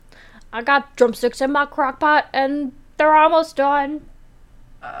I got drumsticks in my crock pot, and they're almost done.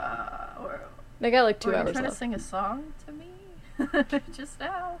 They got like 2 Were hours you trying left. to sing a song to me just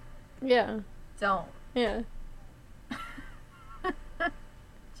now? Yeah. Don't. Yeah.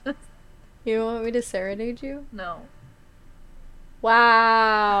 Just You want me to serenade you? no.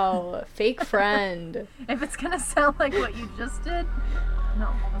 Wow. Fake friend. If it's gonna sound like what you just did, no,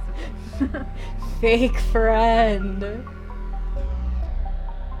 that's okay. Fake friend.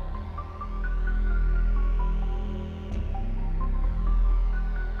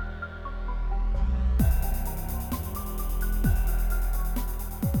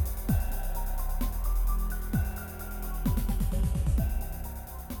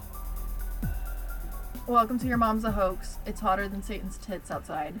 Welcome to Your Mom's a Hoax. It's hotter than Satan's tits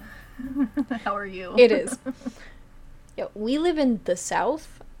outside. How are you? It is. Yeah, we live in the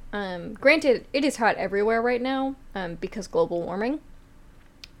South. Granted, it is hot everywhere right now because global warming.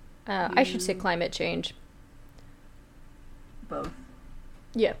 I should say climate change. Both.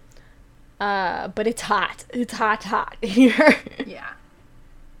 Yeah. But it's hot. It's hot here. Yeah.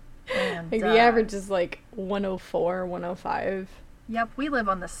 And, Like the average is like 104, 105. Yep, we live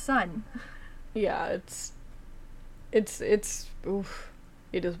on the sun. Yeah, oof,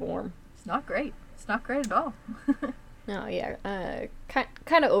 it is warm. It's not great. It's not great at all. No, yeah,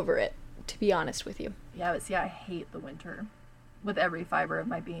 kind of over it, to be honest with you. Yeah, but see, I hate the winter. With every fiber of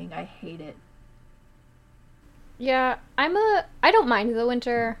my being, I hate it. Yeah, I don't mind the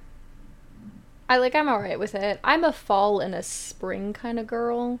winter. I'm alright with it. I'm a fall and a spring kind of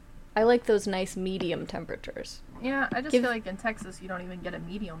girl. I like those nice medium temperatures. Yeah, I just feel like in Texas you don't even get a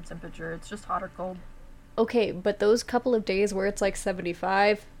medium temperature. It's just hot or cold. Okay, but those couple of days where it's like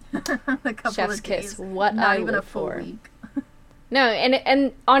 75, The couple chef's of kiss, days, what not I even a live full for. week. No,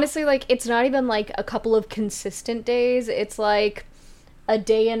 and honestly, like, it's not even like a couple of consistent days. It's like a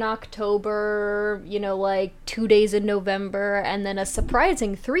day in October, like 2 days in November, and then a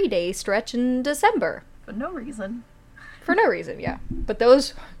surprising 3-day stretch in December. For no reason. For no reason, yeah. But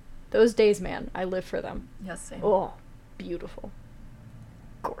those days, man, I live for them. Yes, same. Oh, beautiful.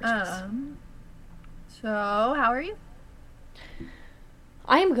 Gorgeous. So, how are you?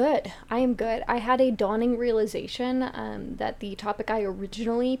 I am good. I had a dawning realization that the topic I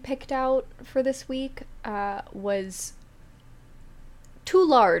originally picked out for this week was too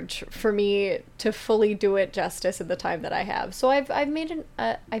large for me to fully do it justice in the time that I have. So I've made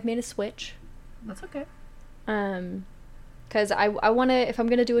a switch. That's okay. Because I want to, if I'm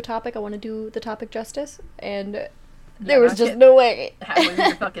going to do a topic, I want to do the topic justice, and Yeah, there was just no way. Halfway through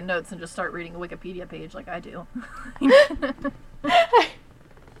your fucking notes and just start reading a Wikipedia page like I do.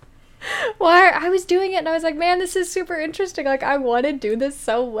 Well, I was doing it and I was like, man, this is super interesting. Like, I want to do this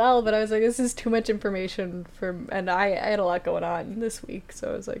so well, but I was like, this is too much information and I had a lot going on this week, so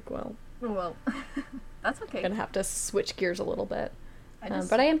I was like, well, that's okay. I'm gonna have to switch gears a little bit. I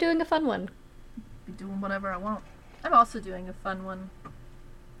But I am doing a fun one. be doing whatever I want. I'm also doing a fun one.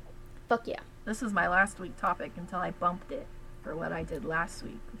 Fuck yeah. This is my last week topic until I bumped it for what I did last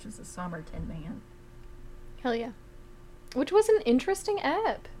week, which is the Summer Tin Man. Hell yeah. Which was an interesting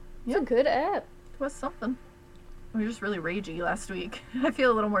app. It's a good app. It was something. We were just really ragey last week. I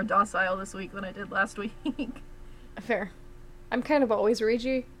feel a little more docile this week than I did last week. Fair. I'm kind of always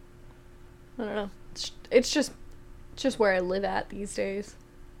ragey. I don't know. It's just where I live at these days.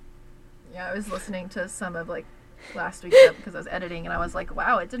 Yeah, I was listening to some of like last week's up because I was editing and I was like,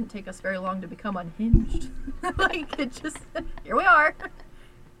 wow, it didn't take us very long to become unhinged. Like, it just, here we are.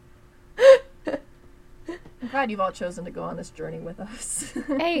 I'm glad you've all chosen to go on this journey with us.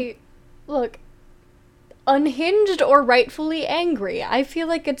 Hey, look. Unhinged or rightfully angry, I feel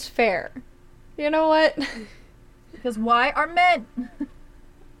like it's fair. You know what? Because why are men?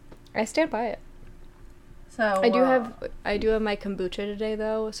 I stand by it. So I do have my kombucha today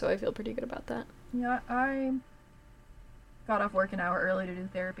though, so I feel pretty good about that. Yeah, I got off work an hour early to do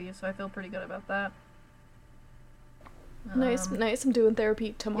therapy, so I feel pretty good about that. Nice. I'm doing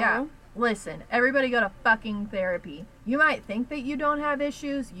therapy tomorrow. Yeah. Listen, everybody go to fucking therapy. You might think that you don't have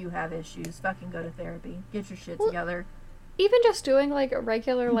issues. You have issues. Fucking go to therapy. Get your shit together. Even just doing like a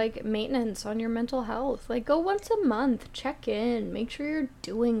regular like maintenance on your mental health. Like, go once a month, check in, make sure you're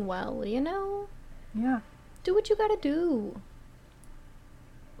doing well, you know? Yeah. Do what you gotta do.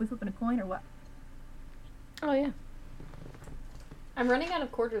 We flipping a coin or what? Oh yeah. I'm running out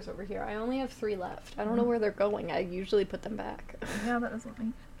of quarters over here. I only have 3 left. I don't know where they're going. I usually put them back. Yeah, that doesn't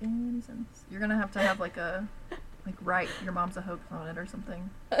make any sense. You're gonna have to have like write Your Mom's a Hoax on it or something.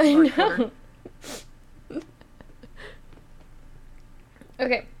 I know.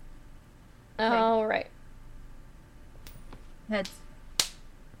 Okay. All right. Heads.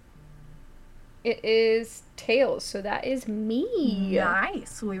 It is tails, so that is me.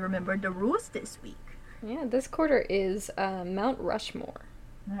 Nice. We remembered the rules this week. Yeah, this quarter is Mount Rushmore.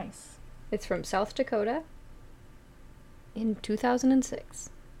 Nice. It's from South Dakota in 2006.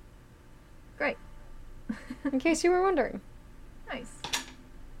 Great. In case you were wondering. Nice.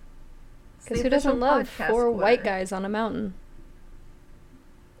 Because who doesn't love four white guys on a mountain?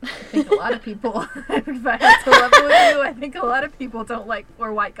 I think a lot of people, if I had to level with you, I think a lot of people don't like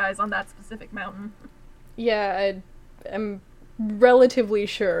four white guys on that specific mountain. Yeah, I'm relatively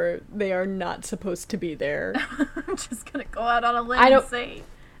sure they are not supposed to be there. I'm just gonna go out on a limb and say...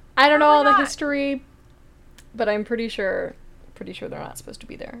 I don't know all the history, but I'm pretty sure they're not supposed to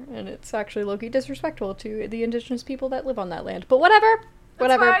be there. And it's actually low-key disrespectful to the indigenous people that live on that land. But whatever!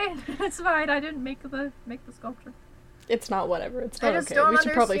 Whatever. It's fine. I didn't make the sculpture. It's not whatever. It's not okay. Don't we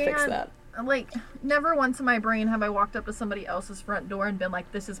should probably fix that. Like, never once in my brain have I walked up to somebody else's front door and been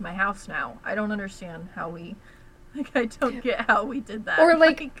like, this is my house now. I don't understand how we... Like, I don't get how we did that. Or,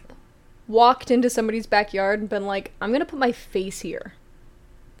 like, walked into somebody's backyard and been like, I'm gonna put my face here.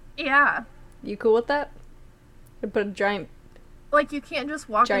 Yeah. You cool with that? I'd put a giant... Like, you can't just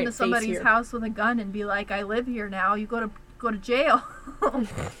walk into somebody's house with a gun and be like, I live here now. You go to jail.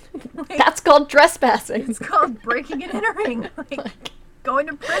 Like, that's called trespassing. It's called breaking and entering. Like, going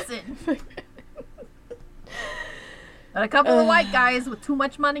to prison. And a couple of white guys with too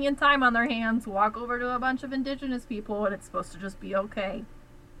much money and time on their hands walk over to a bunch of indigenous people and it's supposed to just be okay.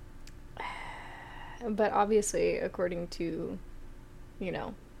 But obviously, according to, you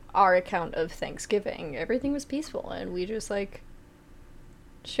know, our account of Thanksgiving, everything was peaceful and we just, like,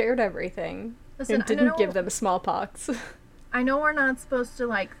 shared everything. Listen, and didn't give them smallpox. I know we're not supposed to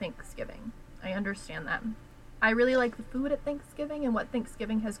like Thanksgiving. I understand that. I really like the food at Thanksgiving and what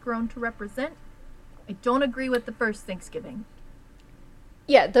Thanksgiving has grown to represent. I don't agree with the first Thanksgiving.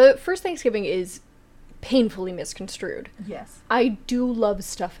 Yeah, the first Thanksgiving is painfully misconstrued. Yes. I do love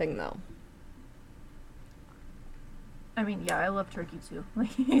stuffing, though. I mean, yeah, I love turkey, too.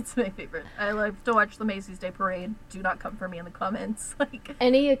 Like, it's my favorite. I love to watch the Macy's Day Parade. Do not come for me in the comments. Like,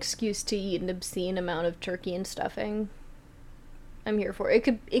 any excuse to eat an obscene amount of turkey and stuffing, I'm here for it.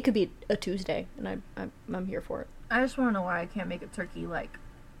 It could be a Tuesday, and I'm here for it. I just want to know why I can't make a turkey like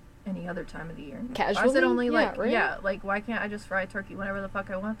any other time of the year. Casually? Why is it only like right? Yeah, like why can't I just fry a turkey whenever the fuck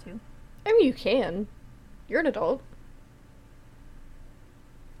I want to? I mean, you can. You're an adult.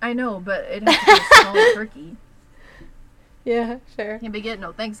 I know, but it has to be a smaller turkey. Yeah, sure. Can't be getting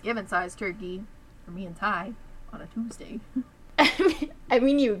no Thanksgiving-sized turkey for me and Ty on a Tuesday. I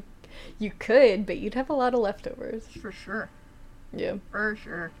mean, you could, but you'd have a lot of leftovers. For sure. Yeah. For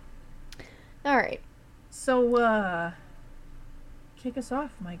sure. Alright. So, kick us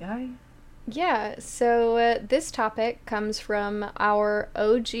off, my guy. Yeah, so this topic comes from our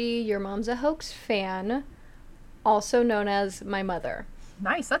OG Your Mom's a Hoax fan, also known as my mother.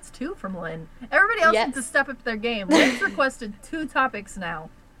 Nice, that's 2 from Lynn. Everybody else needs to step up their game. Lynn's requested 2 topics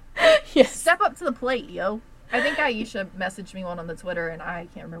now. Yes. Step up to the plate, yo. I think Aisha messaged me one on the Twitter, and I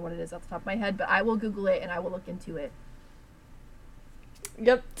can't remember what it is off the top of my head, but I will Google it, and I will look into it.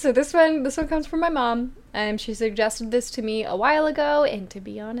 Yep, so this one comes from my mom, and she suggested this to me a while ago, and to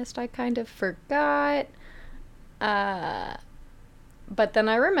be honest, I kind of forgot. But then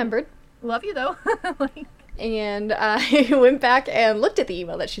I remembered. Love you, though. And I went back and looked at the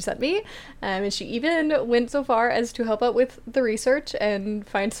email that she sent me, and she even went so far as to help out with the research and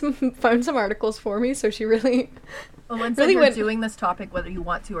find some articles for me. So she really, Lynn said you're doing this topic whether you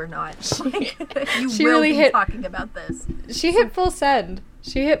want to or not. You will be talking about this. She hit full send.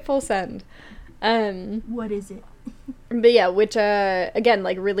 What is it? But yeah, which again,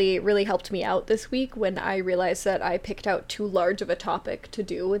 like really helped me out this week when I realized that I picked out too large of a topic to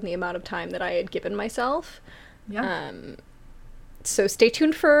do in the amount of time that I had given myself. Yeah. So stay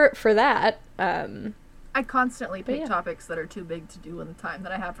tuned for that. I constantly pick topics that are too big to do in the time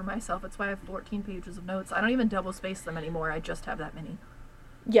that I have for myself. That's why I have 14 pages of notes. I don't even double space them anymore. I just have that many.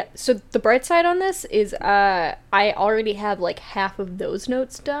 Yeah, so the bright side on this is I already have like half of those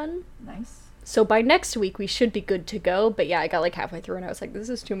notes done. Nice. So by next week, we should be good to go. But yeah, I got like halfway through and I was like, this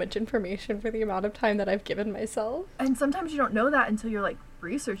is too much information for the amount of time that I've given myself. And sometimes you don't know that until you're like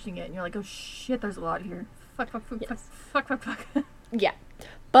researching it and you're like, oh shit, there's a lot here. Fuck. Yeah.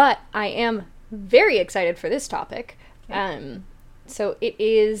 But I am very excited for this topic. Okay. So it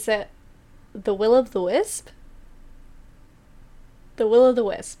is the Will-O-The-Wisp. The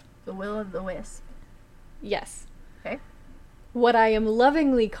Will-O-The-Wisp. The Will-O-The-Wisp. Yes. Okay. What I am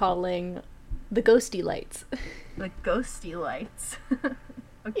lovingly calling the ghosty lights. The ghosty lights.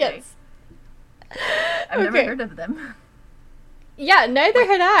 Okay. Yes. I've never heard of them. Yeah, neither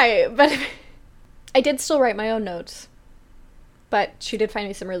had I, but I did still write my own notes, but she did find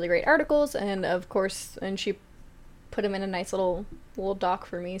me some really great articles, and of course, and she put them in a nice little doc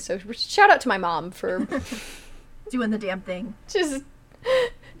for me. So shout out to my mom for doing the damn thing. Just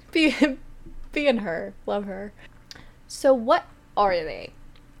being her. Love her. So what are they?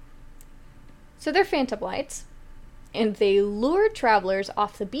 So they're phantom lights, and they lure travelers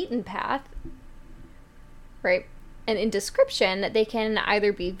off the beaten path, right? And in description, they can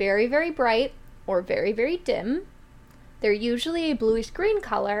either be very, very bright or very, very dim. They're usually a bluish-green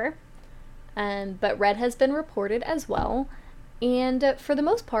color, but red has been reported as well. And for the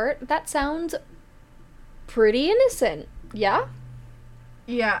most part, that sounds pretty innocent. Yeah?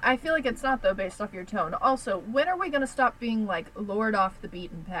 Yeah, I feel like it's not, though, based off your tone. Also, when are we going to stop being, like, lured off the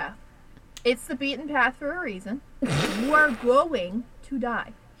beaten path? It's the beaten path for a reason. You are going to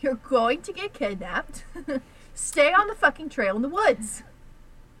die. You're going to get kidnapped. Stay on the fucking trail in the woods.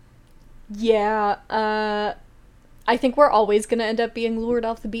 Yeah, I think we're always gonna end up being lured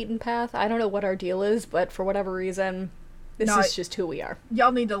off the beaten path. I don't know what our deal is, but for whatever reason, this is just who we are.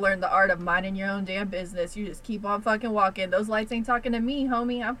 Y'all need to learn the art of minding your own damn business. You just keep on fucking walking. Those lights ain't talking to me,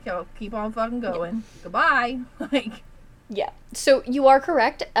 homie. I'll keep on fucking going. Yeah. Goodbye. Like... Yeah, so you are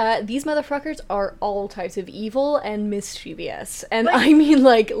correct. These motherfuckers are all types of evil and mischievous. And like, I mean,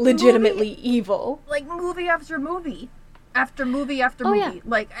 like, legitimately evil. Like, movie after movie. After movie after movie. Yeah.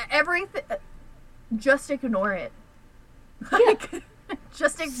 Like, everything... Just ignore it. Like, yeah.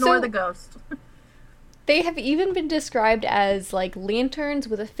 Just ignore the ghost. They have even been described as, like, lanterns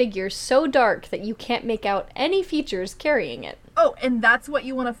with a figure so dark that you can't make out any features carrying it. Oh, and that's what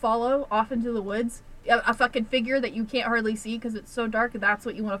you want to follow off into the woods? A fucking figure that you can't hardly see because it's so dark, that's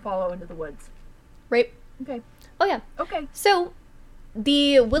what you want to follow into the woods. Right. Okay. Oh, yeah. Okay. So,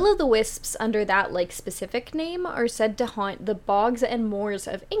 the Will-O-The-Wisps under that, like, specific name are said to haunt the bogs and moors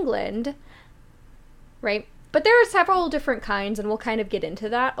of England, right? But there are several different kinds, and we'll kind of get into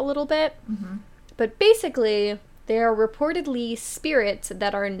that a little bit. Mm-hmm. But basically, they are reportedly spirits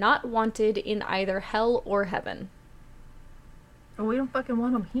that are not wanted in either hell or heaven. Well, we don't fucking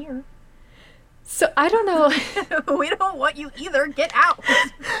want them here. So, I don't know. We don't want you either. Get out.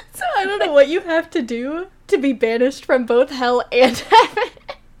 So, I don't know what you have to do to be banished from both hell and heaven.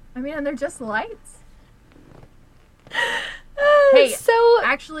 I mean, and they're just lights. Hey, so...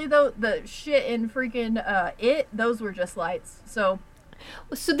 Actually, though, the shit in freaking those were just lights, so...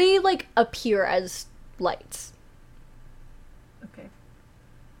 So they, like, appear as lights. Okay.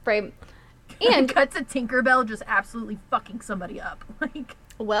 Right. And... Cut to Tinkerbell just absolutely fucking somebody up. Like...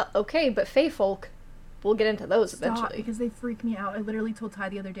 Well, okay, but fae folk, we'll get into those eventually. Because they freak me out. I literally told Ty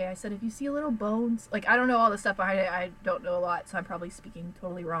the other day, I said, if you see little bones, like, I don't know all the stuff behind it, I don't know a lot, so I'm probably speaking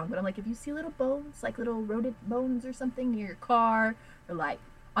totally wrong, but I'm like, if you see little bones, like little rodent bones or something near your car, or like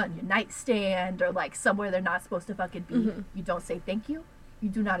on your nightstand, or like somewhere they're not supposed to fucking be, you don't say thank you, you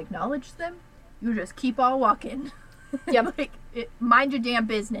do not acknowledge them, you just keep on walking. Yep. Like, mind your damn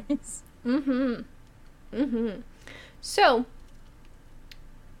business. So...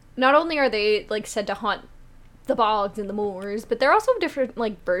 Not only are they, like, said to haunt the bogs and the moors, but there are also different,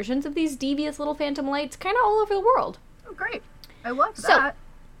 like, versions of these devious little phantom lights kind of all over the world. Oh, great. I love that.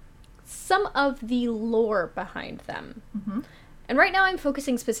 Some of the lore behind them. And right now I'm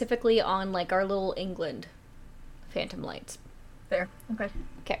focusing specifically on, like, our little England phantom lights. There. Okay.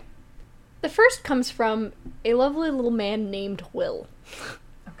 Okay. The first comes from a lovely little man named Will.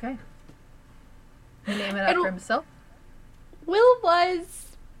 Okay. He named it after himself? Will was...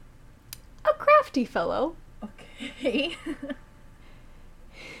 a crafty fellow. Okay.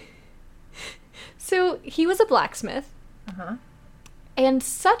 So, he was a blacksmith. And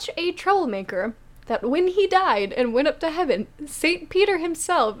such a troublemaker that when he died and went up to heaven, St. Peter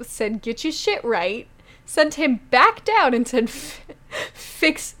himself said, "Get your shit right," sent him back down and said,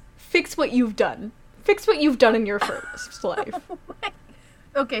 fix what you've done. Fix what you've done in your first life.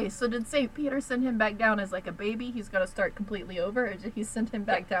 Okay, so did St. Peter send him back down as like a baby? He's got to start completely over, or did he send him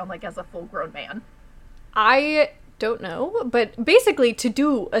back down like as a full-grown man? I don't know, but basically to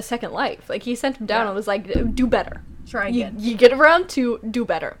do a second life. Like, he sent him down and was like, do better. Try again. You get around to do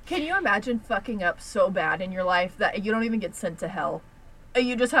better. Can you imagine fucking up so bad in your life that you don't even get sent to hell?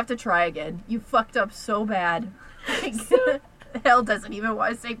 You just have to try again. You fucked up so bad. Like, hell doesn't even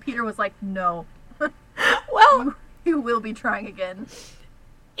want. St. Peter was like, no. Well... You will be trying again.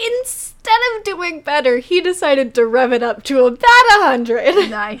 Instead of doing better, he decided to rev it up to about 100.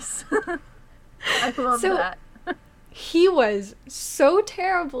 Nice. I love that. He was so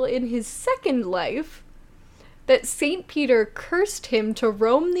terrible in his second life that St. Peter cursed him to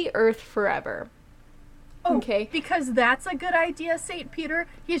roam the earth forever. Oh, Okay. because that's a good idea, St. Peter.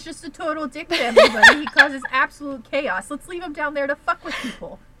 He's just a total dick to everybody. He causes absolute chaos. Let's leave him down there to fuck with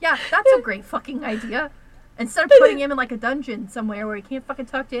people. Yeah, that's a great fucking idea. Instead of putting him in like a dungeon somewhere where he can't fucking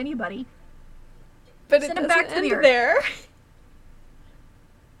talk to anybody. But send it him doesn't back to the end earth. there.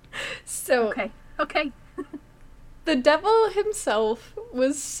 So Okay. the devil himself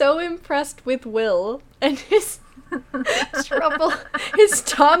was so impressed with Will and his trouble, his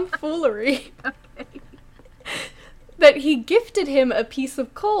tomfoolery, that he gifted him a piece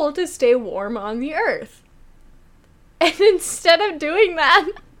of coal to stay warm on the earth. And instead of doing that,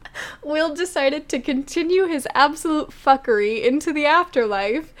 Will decided to continue his absolute fuckery into the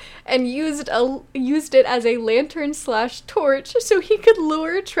afterlife and used it as a lantern/torch so he could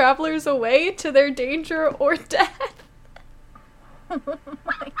lure travelers away to their danger or death. Oh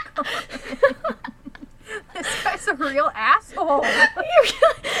my god. This guy's a real asshole. He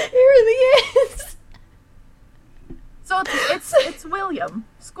really is. So it's William,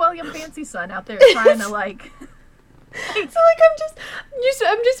 Squilliam Fancy Son out there trying to like. So like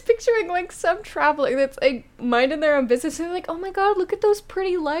I'm just picturing like some traveler that's like minding their own business and they're like, oh my god, look at those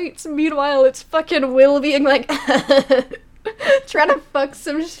pretty lights. Meanwhile, it's fucking Will being like trying to fuck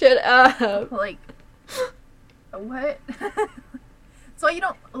some shit up. Like, what? So you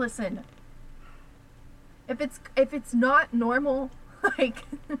don't listen. If it's not normal, like,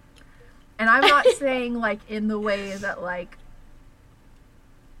 and I'm not saying like in the way that like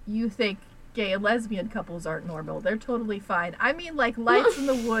you think gay and lesbian couples aren't normal. They're totally fine. I mean, like, lights in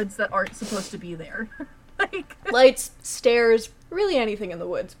the woods that aren't supposed to be there. Like, lights, stairs, really anything in the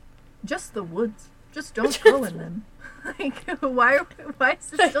woods. Just the woods. Just don't go in them. Like, why is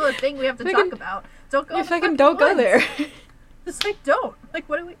this still a thing we have to talk about? Don't go. You fucking don't go there. Just like don't. Like,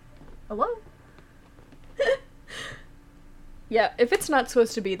 what do we? Hello? Yeah, if it's not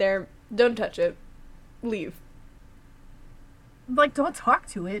supposed to be there, don't touch it. Leave. Like, don't talk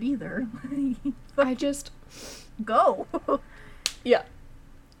to it either. I just go. Yeah.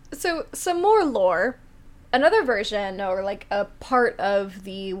 So, some more lore. Another version, or like a part of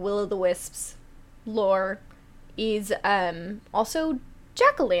the Will-O-The-Wisps lore, is also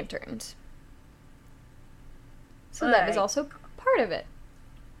jack-o'-lanterns. So that is also part of it.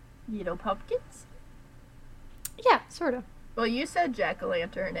 You know, pumpkins? Yeah, sort of. Well, you said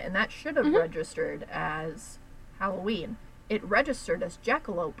jack-o'-lantern, and that should have registered as Halloween. It registered as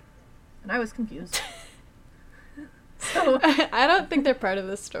jackalope, and I was confused. So I don't think they're part of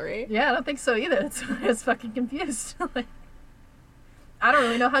this story. Yeah, I don't think so either. That's why I was fucking confused. Like, I don't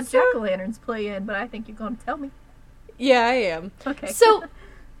really know how jack-o'-lanterns play in, but I think you're going to tell me. Yeah, I am. Okay. So,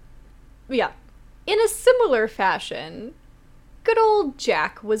 yeah. In a similar fashion, good old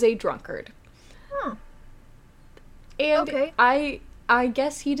Jack was a drunkard. Hmm. And I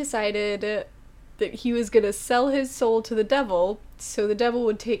guess he decided that he was going to sell his soul to the devil so the devil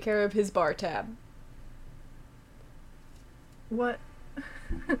would take care of his bar tab. What?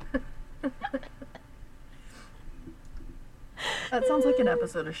 That sounds like an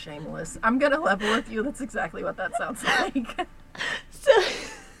episode of Shameless. I'm gonna level with you. That's exactly what that sounds like. So,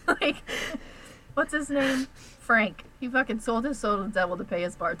 like, what's his name? Frank. He fucking sold his soul to the devil to pay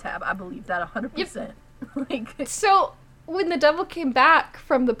his bar tab. I believe that 100%. Yep. Like, so when the devil came back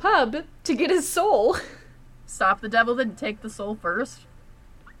from the pub to get his soul... Stop, the devil didn't take the soul first?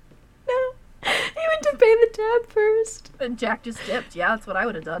 No. He went to pay the tab first. And Jack just dipped. Yeah, that's what I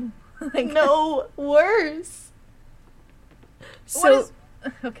would have done. Like, no, worse. So,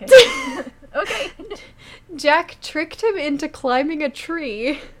 okay. Okay. Jack tricked him into climbing a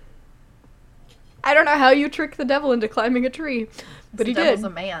tree. I don't know how you trick the devil into climbing a tree, but he did. The devil's a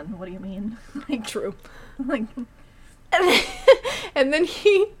man. What do you mean? Like, true. Like, and then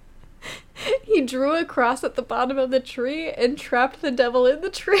he drew a cross at the bottom of the tree and trapped the devil in the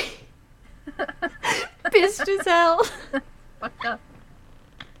tree. Pissed as hell. Fucked up.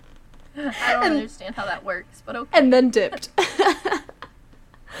 I don't understand how that works, but okay. And then dipped. I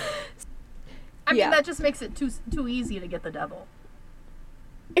mean, that just makes it too easy to get the devil.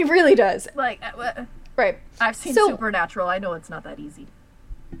 It really does. Like, right. I've seen Supernatural. I know it's not that easy.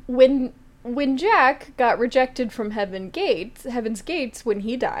 When Jack got rejected from Heaven's Gates when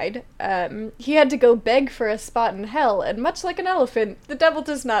he died, he had to go beg for a spot in hell, and much like an elephant, the devil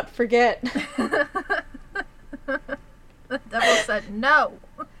does not forget. The devil said no.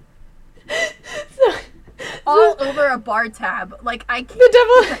 So, all over a bar tab. Like, I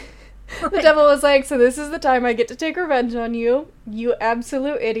can't. The devil was like, so this is the time I get to take revenge on you, you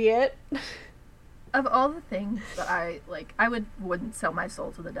absolute idiot. Of all the things that I wouldn't sell my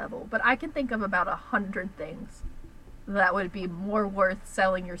soul to the devil, but I can think of about 100 things that would be more worth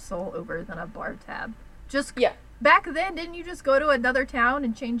selling your soul over than a bar tab. Just Yeah. back then, didn't you just go to another town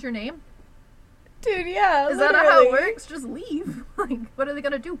and change your name? Dude, yeah. Is that not how it works? Just leave. Like, what are they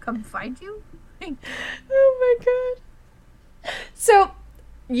gonna do? Come find you? Like, oh my god. So,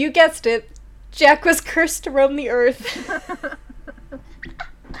 you guessed it. Jack was cursed to roam the earth.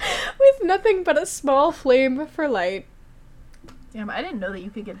 With nothing but a small flame for light. damn, I didn't know that you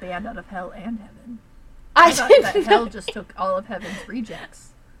could get banned out of hell and heaven. I thought didn't that know. hell just took all of heaven's rejects.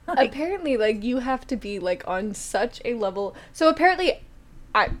 Like, Apparently, like, you have to be, like, on such a level. So apparently,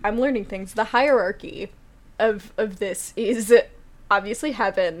 I'm learning things. The hierarchy of this is obviously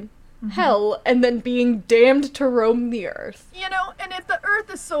heaven, hell, and then being damned to roam the earth. you know, and if the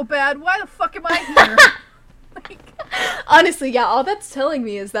earth is so bad, why the fuck am I here? Like, Honestly, yeah, all that's telling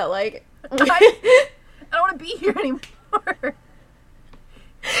me is that, like, I don't want to be here anymore.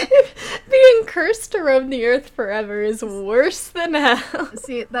 being cursed to roam the earth forever is worse than hell.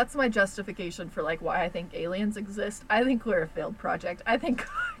 See, that's my justification for, like, why I think aliens exist. I think we're a failed project. I think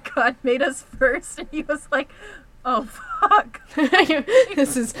God made us first, and he was like, oh, fuck.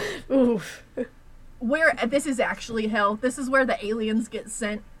 This is, oof. This is actually hell. This is where the aliens get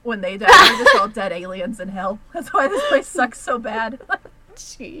sent when they die. They're just all dead aliens in hell. That's why this place sucks so bad.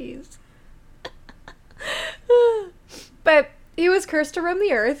 Jeez. But he was cursed to roam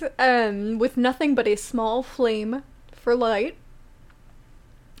the earth, with nothing but a small flame for light.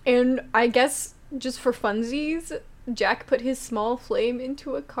 And I guess, just for funsies, Jack put his small flame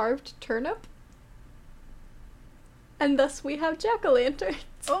into a carved turnip. And thus we have jack-o'-lanterns.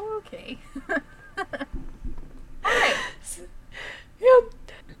 Oh, okay. Alright. Yeah.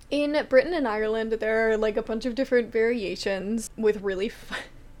 In Britain and Ireland, there are, like, a bunch of different variations with really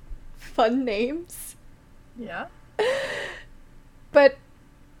fun names. Yeah. But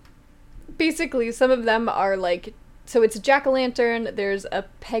basically, some of them are like, so it's a jack-o'-lantern, there's a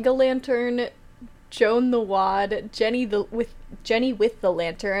peg-a-lantern, Joan the Wad, Jenny with the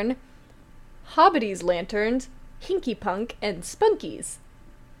lantern, Hobbity's lanterns, Hinky Punk, and Spunkies.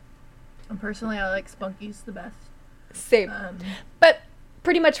 And personally, I like Spunkies the best. Same. But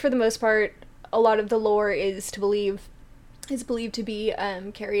pretty much for the most part, a lot of the lore is believed to be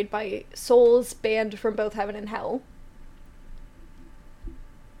carried by souls banned from both heaven and hell.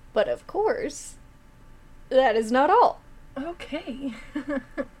 But of course, that is not all. Okay.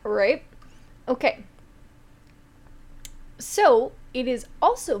 Right? Okay. So, it is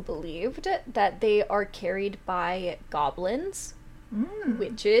also believed that they are carried by goblins,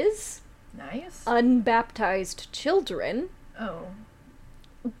 witches, Nice. unbaptized children, Oh.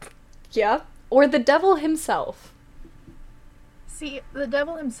 yeah, or the devil himself. See, the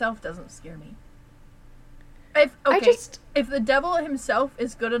devil himself doesn't scare me. If the devil himself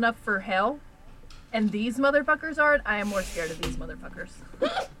is good enough for hell, and these motherfuckers aren't, I am more scared of these motherfuckers.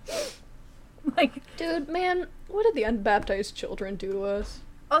 Like, Dude, man, what did the unbaptized children do to us?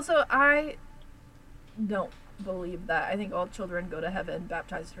 also, I don't believe that. I think all children go to heaven,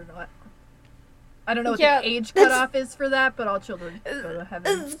 baptized or not. I don't know what Yeah, the age cutoff is for that, but all children go to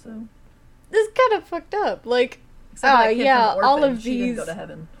heaven, so. This is kind of fucked up. Like, Except that kid from yeah, the all orphan, of she didn't these. go to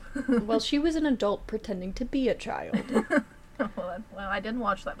heaven. Well, she was an adult pretending to be a child. Well, I didn't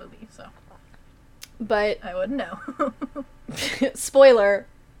watch that movie, so But, I wouldn't know. spoiler,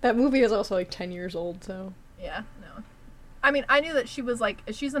 that movie is also like 10 years old, so. Yeah, no. I mean, I knew that she was like,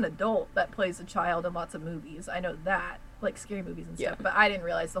 she's an adult that plays a child in lots of movies. I know that, like scary movies and stuff, Yeah. but I didn't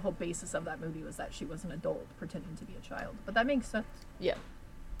realize the whole basis of that movie was that she was an adult pretending to be a child. But that makes sense. Yeah.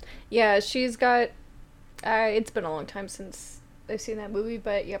 Yeah, she's got, it's been a long time since I've seen that movie,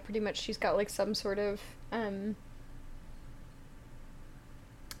 but yeah, pretty much she's got like some sort of,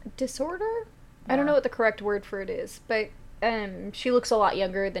 disorder? I don't know what the correct word for it is, but, she looks a lot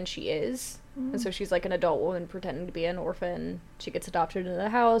younger than she is. And so she's like an adult woman pretending to be an orphan. She gets adopted into the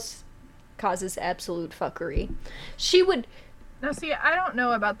house, causes absolute fuckery. She would... Now, see, I don't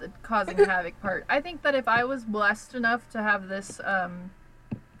know about the causing havoc part. I think that if I was blessed enough to have this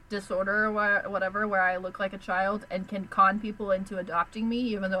disorder or whatever, where I look like a child and can con people into adopting me,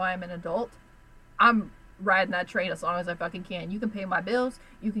 even though I'm an adult, I'm riding that train as long as I fucking can. You can pay my bills.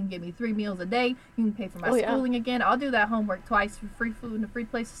 You can give me 3 meals a day. You can pay for my schooling again. I'll do that homework twice for free food and a free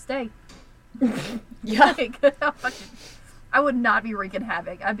place to stay. Yeah. Like, I would not be wreaking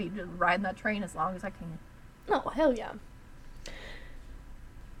havoc. I'd be just riding that train as long as I can. Oh, hell yeah.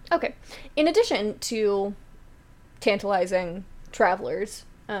 Okay. In addition to tantalizing travelers,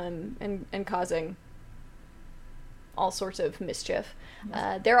 and causing all sorts of mischief,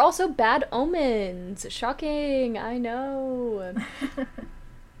 there are also bad omens. Shocking, I know.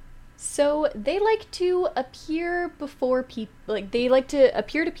 So they like to appear before people, like they like to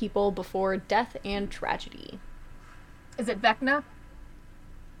appear to people before death and tragedy. Is it Vecna?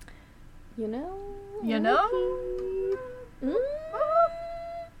 You know? You know? Mm.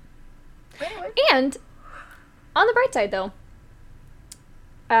 Anyway. And on the bright side, though,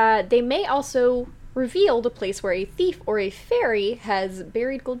 they may also reveal the place where a thief or a fairy has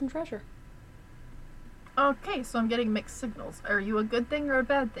buried golden treasure. Okay, so I'm getting mixed signals. Are you a good thing or a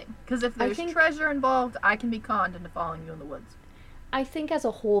bad thing? Because if there's think- treasure involved, I can be conned into following you in the woods. I think as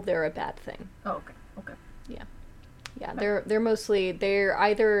a whole they're a bad thing. Oh, okay. Okay. Yeah, they're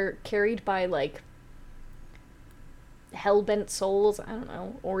either carried by like hell-bent souls, I don't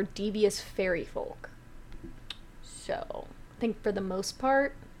know, or devious fairy folk. So, I think for the most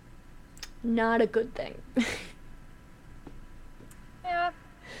part, not a good thing. Yeah.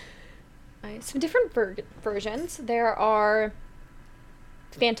 Some different versions. There are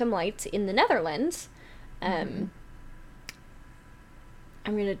phantom lights in the Netherlands. I'm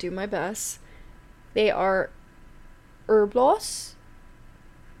gonna do my best. They are Urblos.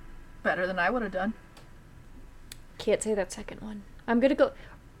 Better than I would have done. Can't say that second one. I'm gonna go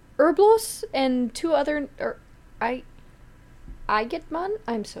Urblos and two other. Or I get man.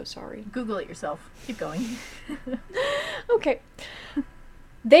 I'm so sorry. Google it yourself. Keep going. Okay.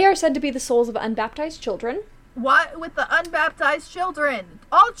 They are said to be the souls of unbaptized children. What with the unbaptized children?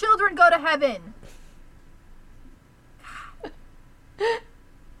 All children go to heaven.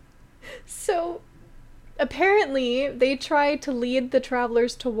 So, apparently, they try to lead the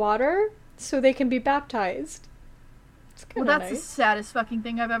travelers to water so they can be baptized. It's Well, kind of that's the nice. saddest fucking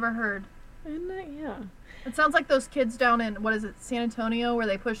thing I've ever heard. Yeah. It sounds like those kids down in, what is it, San Antonio, where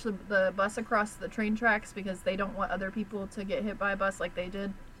they push the bus across the train tracks because they don't want other people to get hit by a bus like they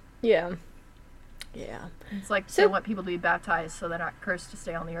did. Yeah. Yeah. It's like So- they want people to be baptized so they're not cursed to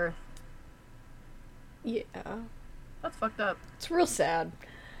stay on the earth. Yeah. That's fucked up. It's real sad.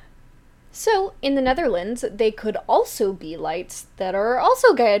 So, in the Netherlands, they could also be lights that are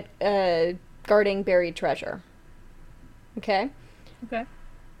also guarding buried treasure. Okay? Okay.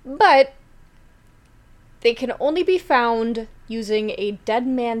 But they can only be found using a dead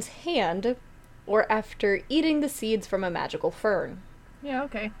man's hand or after eating the seeds from a magical fern. Yeah,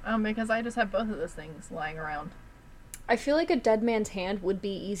 okay. Because I just have both of those things lying around. I feel like a dead man's hand would be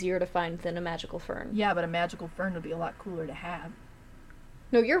easier to find than a magical fern. Yeah, but a magical fern would be a lot cooler to have.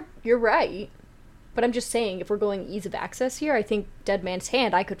 No, you're right. But I'm just saying, if we're going ease of access here, I think dead man's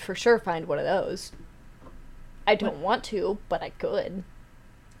hand, I could for sure find one of those. I don't want to, but I could.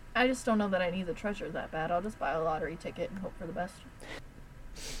 I just don't know that I need the treasure that bad. I'll just buy a lottery ticket and hope for the best.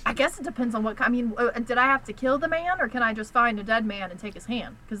 I guess it depends on what. I mean, did I have to kill the man, or can I just find a dead man and take his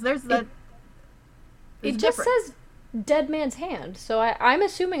hand? Because there's the. It just says dead man's hand, so I'm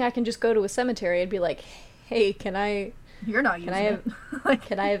assuming I can just go to a cemetery and be like, "Hey, can I You're not using it. like,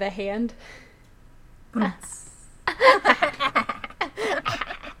 can I have a hand?"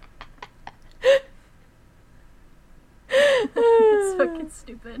 It's fucking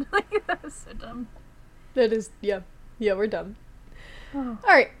stupid. Like, that was so dumb. That is, yeah, we're dumb. Oh.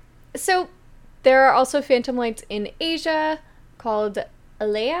 All right, so there are also phantom lights in Asia called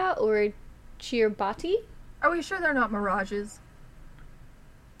Alea or Chirbati. Are we sure they're not mirages?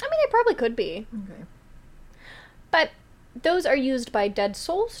 I mean, they probably could be. Okay. But those are used by dead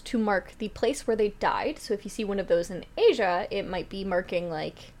souls to mark the place where they died. So if you see one of those in Asia, it might be marking,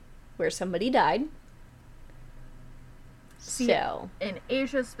 like, where somebody died. See, So, in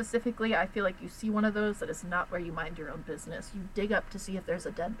Asia specifically, I feel like you see one of those that is not where you mind your own business. You dig up to see if there's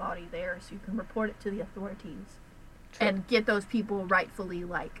a dead body there so you can report it to the authorities. True. And get those people rightfully,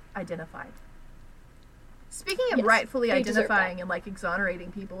 like, identified. Speaking of Yes, rightfully they deserve identifying that. and, like,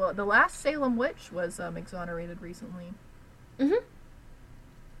 exonerating people, the last Salem witch was exonerated recently. mm-hmm,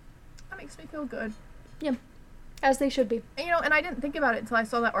 That makes me feel good. as they should be. And, and I didn't think about it until I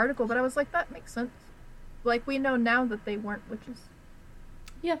saw that article, but I was like, that makes sense. Like, we know now that they weren't witches.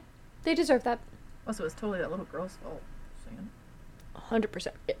 Yeah, they deserve that. Also, it was totally that little girl's fault. Saying. 100%.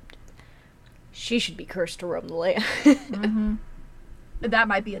 She should be cursed to roam the land. Mm-hmm. That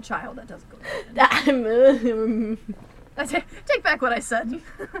might be a child that doesn't go to heaven. Take back what I said.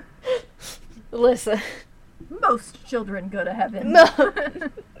 Listen. Most children go to heaven.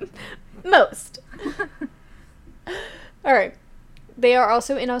 Most. Alright. They are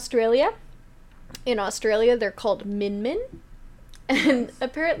also in Australia. In Australia, they're called Min Min. And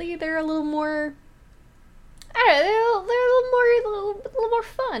apparently they're a little more... I don't know, they're a little more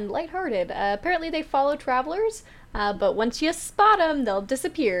fun, lighthearted. Apparently they follow travelers, but once you spot them, they'll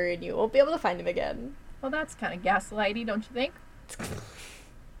disappear and you won't be able to find them again. Well, that's kind of gaslighty, don't you think?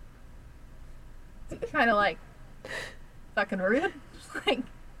 kind of like fucking rude. Like,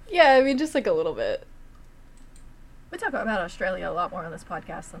 Yeah, I mean, just like a little bit. we talk about Australia a lot more on this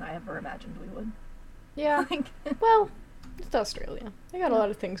podcast than I ever imagined we would. Yeah. Like, Well, it's Australia. They got a lot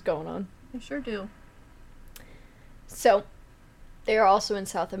of things going on. they sure do. So, they are also in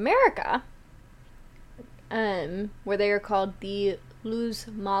South America, where they are called the Luz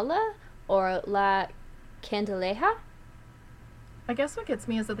Mala or La Candeleja. I guess what gets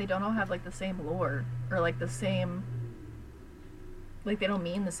me is that they don't all have like the same lore or like the same, like they don't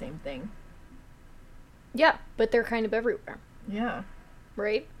mean the same thing. Yeah, but they're kind of everywhere, Yeah.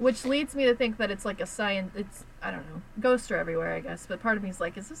 right? Which leads me to think that it's like a science. It's, I don't know. Ghosts are everywhere, I guess. But part of me is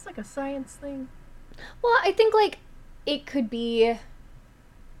like, is this like a science thing? Well, I think like it could be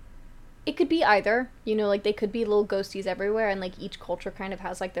either, you know, like they could be little ghosties everywhere, and like each culture kind of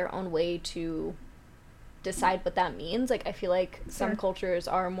has like their own way to decide what that means. Like I feel like some Sure. cultures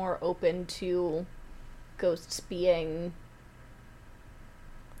are more open to ghosts being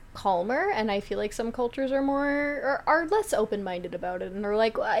calmer, and I feel like some cultures are more are less open-minded about it, and they're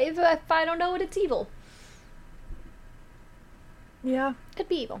like, well, if I don't know it, it's evil. Yeah. Could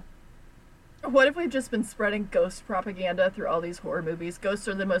be evil. What if we've just been spreading ghost propaganda through all these horror movies? Ghosts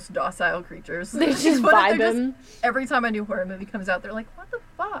are the most docile creatures. They just What if vibe they're them. Every time a new horror movie comes out, they're like, what the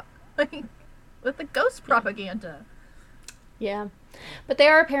fuck? Like, with the ghost propaganda. Yeah, but they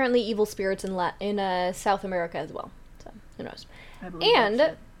are apparently evil spirits in South America as well. So who knows? I believe And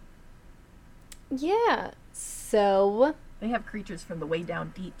that shit. yeah, so They have creatures from the way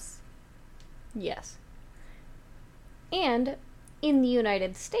down deeps. yes, and in the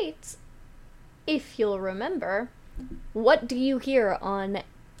United States, if you'll remember, what do you hear on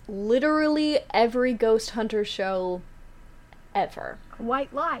literally every ghost hunter show ever?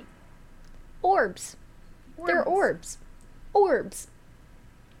 White light. Orbs. They're orbs. Orbs.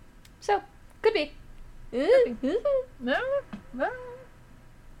 So, could be. No, no.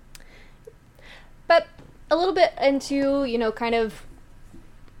 But a little bit into, you know, kind of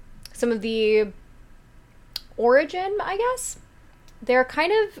some of the origin, I guess. They're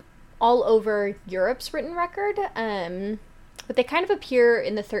kind of all over Europe's written record, but they kind of appear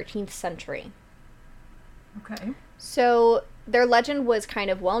in the 13th century. Okay. So their legend was kind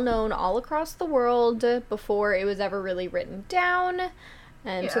of well known all across the world before it was ever really written down. So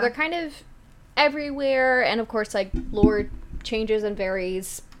Yeah. they're kind of everywhere, and of course, like, lore changes and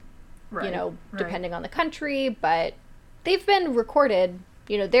varies, Right. you know, right. depending on the country, but they've been recorded,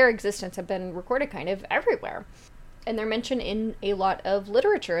 you know, their existence have been recorded kind of everywhere. And they're mentioned in a lot of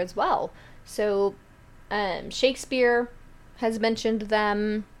literature as well. So, Shakespeare has mentioned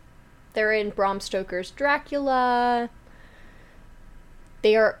them. They're in Bram Stoker's Dracula.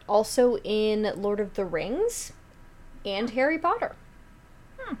 They are also in Lord of the Rings and Harry Potter.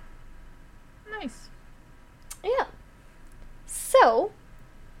 Nice. Yeah. So,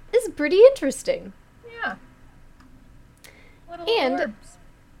 this is pretty interesting. Yeah. Little And- orbs.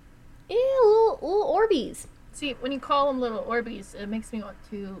 Yeah, little Orbeez. See, when you call them little Orbeez, it makes me want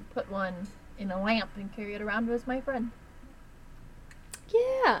to put one in a lamp and carry it around as my friend.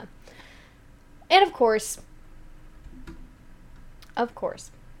 Yeah. And of course,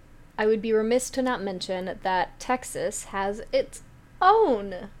 I would be remiss to not mention that Texas has its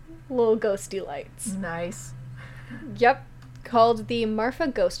own little ghosty lights. Nice. Yep. Called the Marfa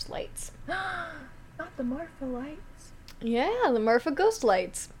Ghost Lights. Not the Marfa lights. Yeah, the Marfa Ghost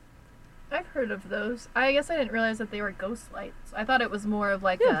Lights. I've heard of those. I guess I didn't realize that they were ghost lights. I thought it was more of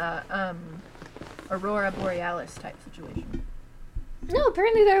like a aurora borealis type situation. No,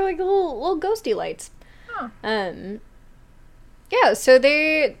 apparently they're like little ghosty lights. Huh. Yeah, so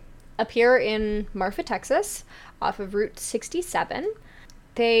they appear in Marfa, Texas, off of Route 67.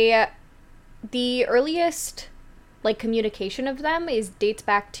 The earliest, like, communication of them dates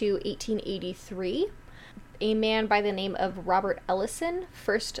back to 1883. A man by the name of Robert Ellison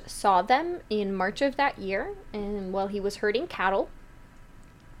first saw them in March of that year, and while he was herding cattle.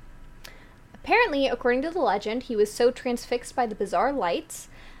 Apparently, according to the legend, he was so transfixed by the bizarre lights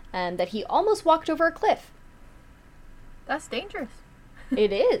that he almost walked over a cliff. That's dangerous.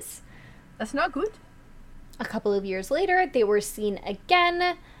 It is. That's not good. A couple of years later, they were seen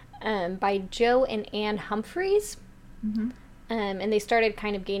again by Joe and Anne Humphreys. Mm-hmm. And they started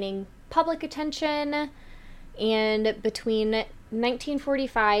kind of gaining public attention. And between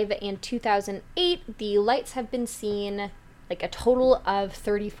 1945 and 2008, the lights have been seen like a total of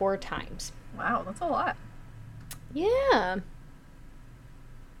 34 times. Wow, that's a lot. Yeah.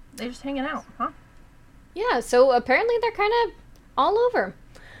 They're just hanging out, huh? Yeah, so apparently they're kind of all over.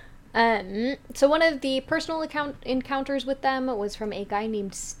 So one of the personal encounters with them was from a guy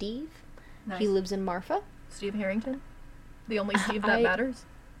named Steve. Nice. He lives in Marfa. Steve Harrington? The only Steve that matters?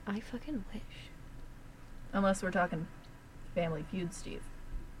 I fucking wish. Unless we're talking Family Feud Steve.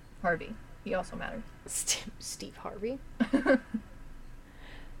 Harvey. He also matters. Steve Harvey.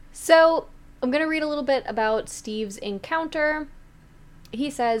 So, I'm going to read a little bit about Steve's encounter. He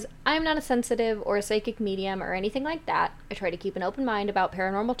says, I'm not a sensitive or a psychic medium or anything like that. I try to keep an open mind about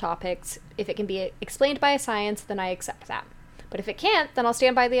paranormal topics. If it can be explained by science, then I accept that. But if it can't, then I'll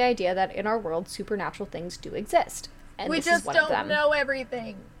stand by the idea that in our world, supernatural things do exist. And we just don't know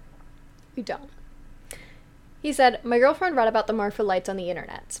everything. We don't. He said, my girlfriend read about the Marfa lights on the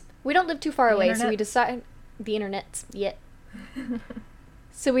internet. We don't live too far away, so we decided... The internet, yeah.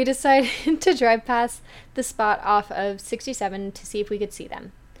 So we decided to drive past the spot off of 67 to see if we could see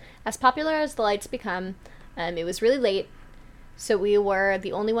them. As popular as the lights become, it was really late, so we were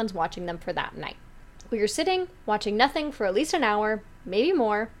the only ones watching them for that night. We were sitting, watching nothing for at least an hour, maybe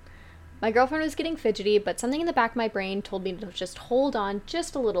more. My girlfriend was getting fidgety, but something in the back of my brain told me to just hold on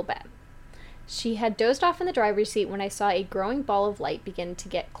just a little bit. She had dozed off in the driver's seat when I saw a growing ball of light begin to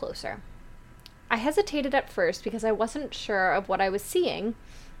get closer. I hesitated at first because I wasn't sure of what I was seeing,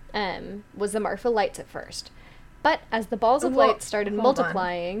 was the Marfa lights at first. But as the balls of light started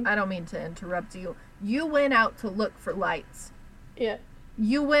multiplying... I don't mean to interrupt you. You went out to look for lights. Yeah.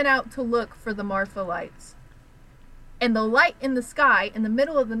 You went out to look for the Marfa lights. And the light in the sky in the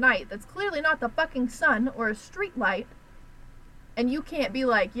middle of the night, that's clearly not the fucking sun or a street light, and you can't be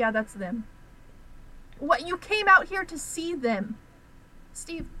like, yeah, that's them. What? You came out here to see them.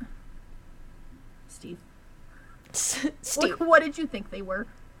 Steve. What did you think they were?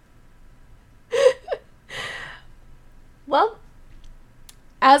 Well,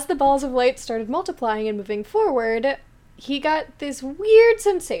 as the balls of light started multiplying and moving forward, he got this weird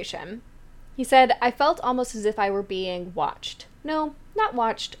sensation. He said, I felt almost as if I were being watched. No, not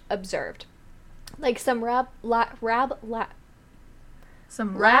watched, observed. Like some lab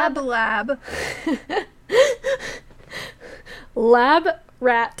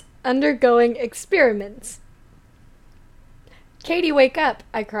rat undergoing experiments. Katie, wake up,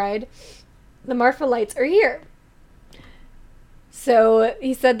 I cried. The Marfa lights are here. So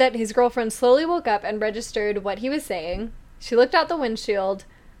he said that his girlfriend slowly woke up and registered what he was saying. She looked out the windshield,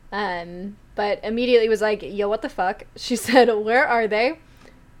 but immediately was like, yo, what the fuck? She said, where are they?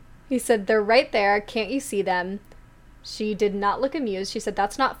 He said, they're right there. Can't you see them? She did not look amused. She said,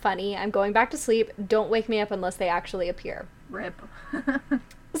 that's not funny. I'm going back to sleep. Don't wake me up unless they actually appear. Rip.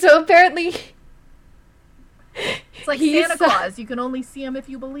 So apparently... It's like Santa Claus. You can only see him if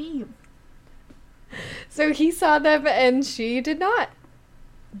you believe. So he saw them and she did not.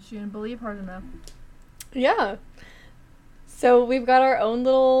 She didn't believe hard enough. Yeah. So we've got our own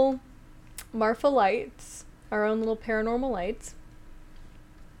little Marfa lights. Our own little paranormal lights.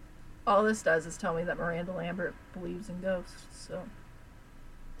 All this does is tell me that Miranda Lambert believes in ghosts, so...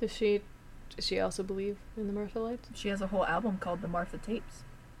 Does she also believe in the Marfa lights? She has a whole album called The Marfa Tapes,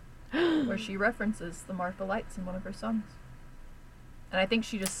 where she references the Marfa lights in one of her songs. And I think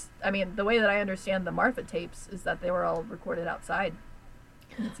the way that I understand the Marfa tapes is that they were all recorded outside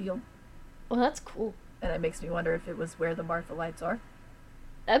in the field. Well, that's cool. And it makes me wonder if it was where the Marfa lights are.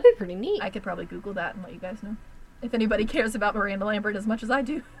 That'd be pretty neat. I could probably Google that and let you guys know. If anybody cares about Miranda Lambert as much as I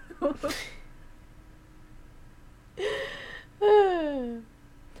do.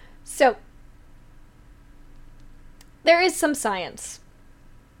 So, there is some science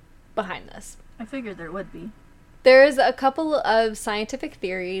behind this. I figured there would be. There's a couple of scientific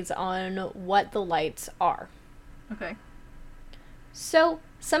theories on what the lights are. Okay. So,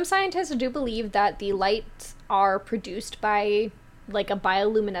 some scientists do believe that the lights are produced by, like, a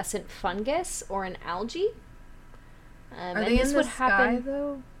bioluminescent fungus or an algae. Are they in the sky,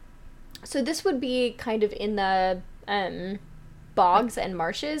 though? So this would be kind of in the bogs and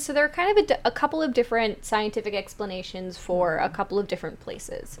marshes. So there are kind of a couple of different scientific explanations for a couple of different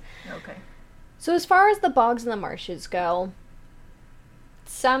places. Okay. So as far as the bogs and the marshes go,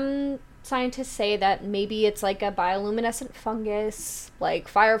 some scientists say that maybe it's like a bioluminescent fungus, like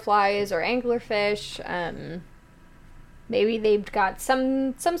fireflies or anglerfish. Maybe they've got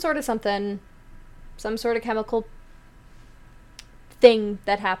some sort of something, some sort of chemical thing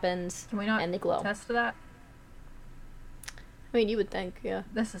that happens. Can we not and they glow. Test that? I mean, you would think, yeah.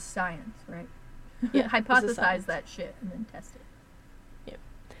 This is science, right? Yeah. Hypothesize that shit and then test it. Yeah.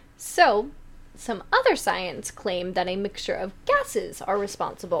 So, some other science claim that a mixture of gases are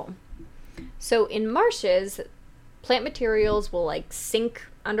responsible. So, in marshes, plant materials will, like, sink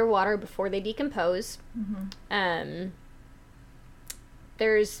underwater before they decompose. Mm-hmm.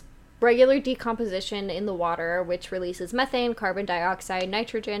 There's regular decomposition in the water, which releases methane, carbon dioxide,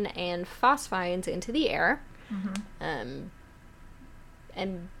 nitrogen, and phosphines into the air. And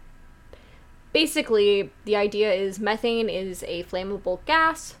basically, the idea is methane is a flammable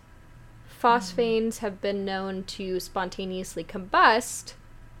gas. Phosphines have been known to spontaneously combust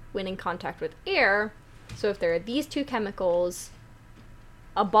when in contact with air. So if there are these two chemicals,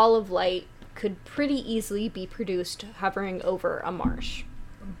 a ball of light could pretty easily be produced hovering over a marsh.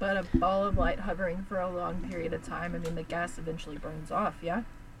 But a ball of light hovering for a long period of time, I mean, the gas eventually burns off, yeah?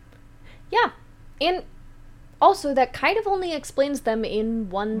 Yeah. And also, that kind of only explains them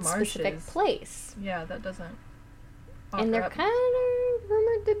in one specific place. Yeah, that doesn't... And they're kind of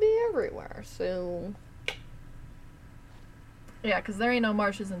rumored to be everywhere, so... Yeah, because there ain't no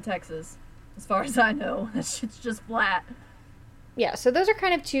marshes in Texas, as far as I know. That shit's just flat. Yeah, so those are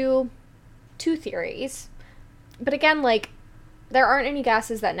kind of two theories. But again, like, there aren't any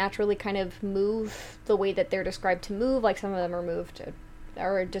gases that naturally kind of move the way that they're described to move. Like, some of them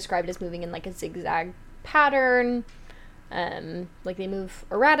are described as moving in, like, a zigzag pattern. Like, they move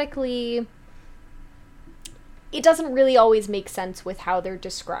erratically. It doesn't really always make sense with how they're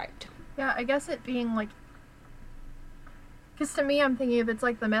described. Yeah, I guess it being, like... Because to me, I'm thinking if it's,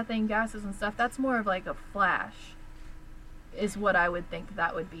 like, the methane gases and stuff, that's more of, like, a flash. Is what I would think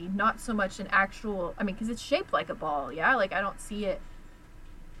that would be. Not so much an actual... I mean, because it's shaped like a ball, yeah? Like, I don't see it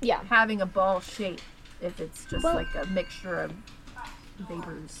having a ball shape if it's just, like, a mixture of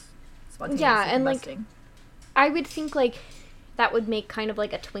vapors spontaneously and, combusting. like, I would think, like, that would make kind of,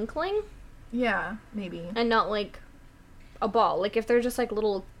 like, a twinkling. Yeah, maybe. And not, like, a ball. Like, if they're just, like,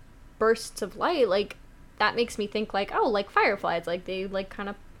 little bursts of light, like, that makes me think, like, oh, like fireflies. Like, they, like, kind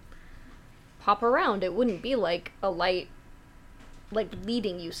of pop around. It wouldn't be, like, a light, like,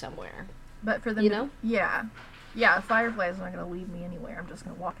 leading you somewhere. But for them, you know? Yeah. Yeah, a firefly is not going to lead me anywhere. I'm just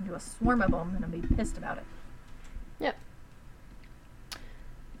going to walk into a swarm of them and I'll be pissed about it. Yep.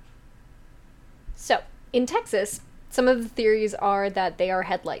 So, in Texas, some of the theories are that they are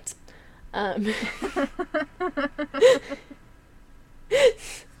headlights. They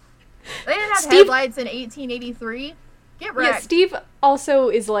didn't have headlights in 1883. Get wrecked. Yeah, Steve also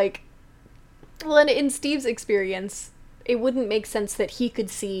is like... Well, in Steve's experience, it wouldn't make sense that he could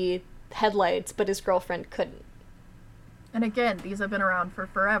see headlights, but his girlfriend couldn't. And again, these have been around for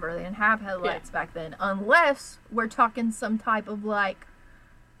forever. They didn't have headlights back then. Unless we're talking some type of, like,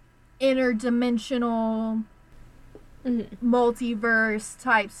 interdimensional... multiverse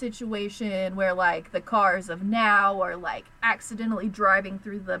type situation where, like, the cars of now are, like, accidentally driving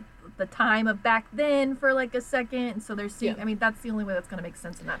through the time of back then for, like, a second. So they're seeing... I mean, that's the only way that's going to make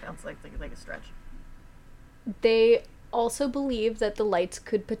sense, and that sounds like a stretch. They also believe that the lights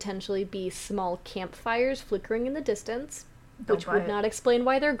could potentially be small campfires flickering in the distance, which would not explain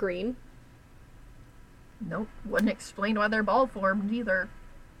why they're green. Nope. Wouldn't explain why they're ball-formed either.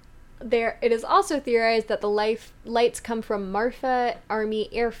 It is also theorized that the lights come from Marfa Army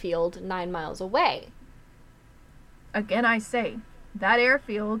Airfield 9 miles away. Again, I say, that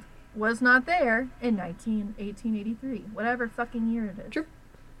airfield was not there in 1883. Whatever fucking year it is. True.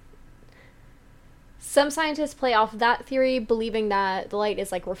 Some scientists play off that theory, believing that the light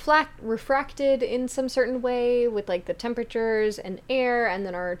is, like, refracted in some certain way with, like, the temperatures and air, and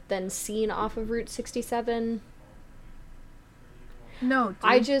then are then seen off of Route 67. No,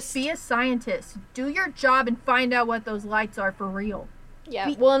 dude, be a scientist. Do your job and find out what those lights are for real. Yeah,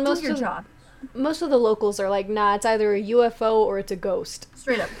 and do your job. Most of the locals are like, nah, it's either a UFO or it's a ghost.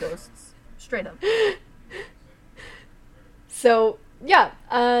 Straight up ghosts. Straight up. So, yeah.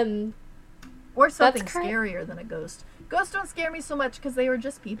 Or something scarier than a ghost. Ghosts don't scare me so much because they were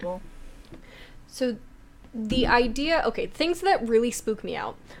just people. So, the idea... Okay, things that really spook me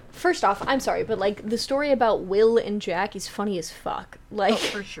out. First off, I'm sorry, but, like, the story about Will and Jack is funny as fuck. Like... Oh,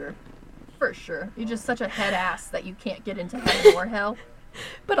 for sure. For sure. You're just such a head ass that you can't get into heaven or hell.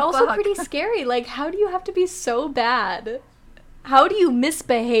 But also pretty scary. Like, how do you have to be so bad? How do you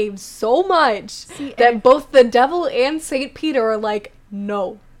misbehave so much that both the devil and St. Peter are like,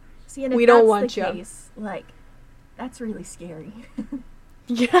 no, we don't want you. Like, that's really scary.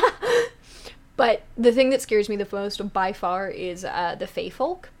 Yeah. But the thing that scares me the most by far is the Fae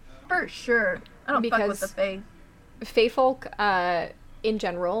folk. For sure. I don't fuck with the Fae. Fae folk, in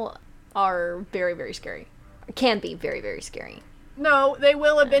general, are very, very scary. Can be very, very scary. No, they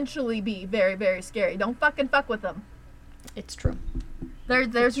will eventually be very, very scary. Don't fucking fuck with them. It's true.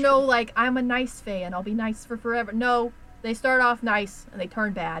 There's no, like, I'm a nice Fae and I'll be nice for forever. No, they start off nice and they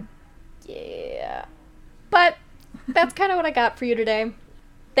turn bad. Yeah. But that's kind of what I got for you today.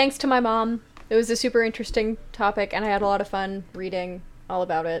 Thanks to my mom. It was a super interesting topic and I had a lot of fun reading all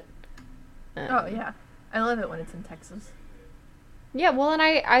about it. Oh yeah, I love it when it's in Texas. Yeah, well, and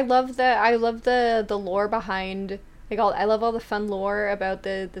I love the lore behind, like, I love all the fun lore about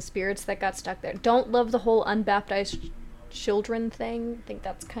the spirits that got stuck there. Don't love the whole unbaptized children thing. I think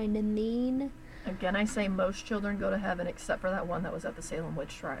that's kind of mean. Again, I say most children go to heaven except for that one that was at the Salem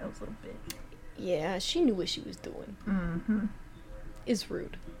witch trials, little bitch. Yeah, she knew what she was doing. Mm-hmm. Is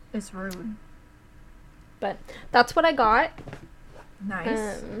rude. It's rude. But that's what I got.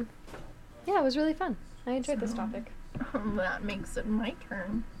 Nice. Yeah, it was really fun. I enjoyed this topic. That makes it my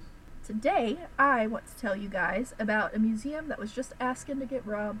turn. Today, I want to tell you guys about a museum that was just asking to get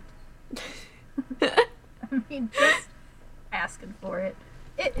robbed. I mean, just asking for it.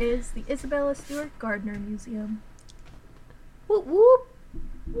 It is the Isabella Stewart Gardner Museum. Whoop whoop.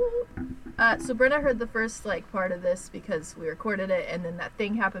 So Brenna heard the first part of this because we recorded it, and then that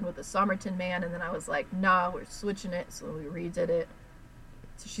thing happened with the Somerton man, and then I was like, nah, we're switching it, so we redid it.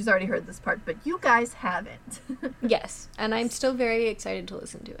 So she's already heard this part, but you guys haven't. Yes, and I'm still very excited to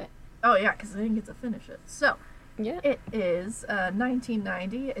listen to it. Oh yeah, because I didn't get to finish it. So, yeah, it is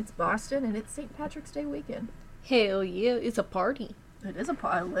 1990, it's Boston, and it's St. Patrick's Day weekend. Hell yeah, it's a party. It is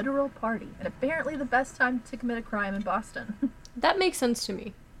a literal party, and apparently the best time to commit a crime in Boston. That makes sense to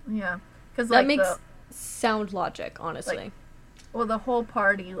me. Yeah, because that makes sound logic, honestly. Well, the whole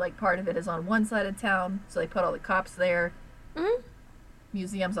party, part of it is on one side of town, so they put all the cops there. Mm-hmm.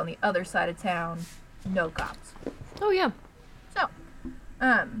 Museum's on the other side of town, no cops. Oh yeah. So,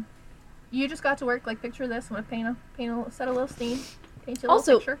 you just got to work. Picture this. I'm gonna set a little scene. Paint you a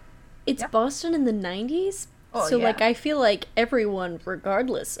little picture. It's Boston in the 90s. Oh, so, yeah. I feel like everyone,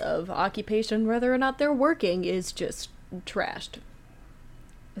 regardless of occupation, whether or not they're working, is just trashed.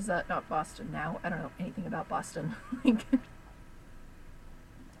 Is that not Boston now? I don't know anything about Boston.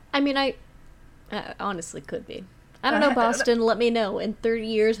 I mean, I honestly could be. I don't know, Boston. Let me know. In 30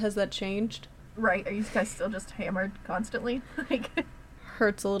 years, has that changed? Right. Are you guys still just hammered constantly?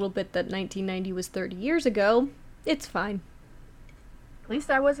 Hurts a little bit that 1990 was 30 years ago. It's fine. At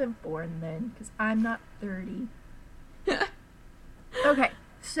least I wasn't born then, because I'm not 30. Okay,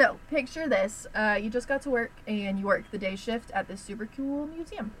 so picture this. You just got to work, and you work the day shift at this super cool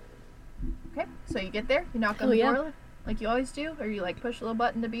museum. Okay, so you get there, you knock on the door like you always do, or you push a little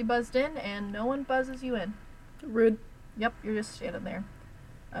button to be buzzed in, and no one buzzes you in. Rude. Yep, you're just standing there.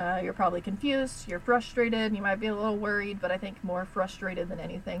 You're probably confused, you're frustrated, you might be a little worried, but I think more frustrated than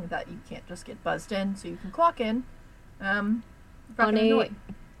anything that you can't just get buzzed in so you can clock in. On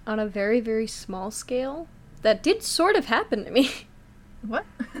a very, very small scale, that did sort of happen to me. What?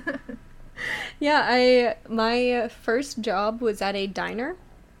 Yeah, my first job was at a diner,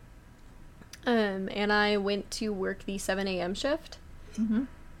 and I went to work the 7 a.m. shift. Mm-hmm.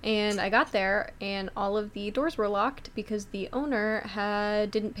 And I got there, and all of the doors were locked because the owner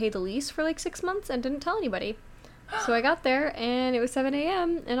didn't pay the lease for 6 months and didn't tell anybody. So I got there, and it was 7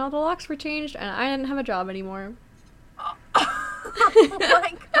 a.m., and all the locks were changed, and I didn't have a job anymore. Oh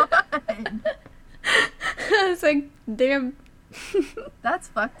my god! I was like, damn. That's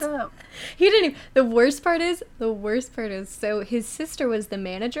fucked up. He didn't even... The worst part is, so his sister was the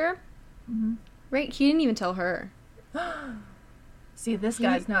manager, mm-hmm. right? He didn't even tell her. See, this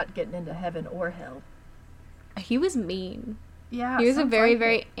guy's not getting into heaven or hell. He was mean. Yeah, he was a very,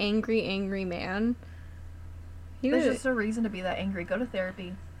 very angry man. There's just a reason to be that angry. Go to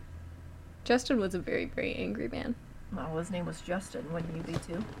therapy. Justin was a very, very angry man. Well, his name was Justin. Wouldn't you be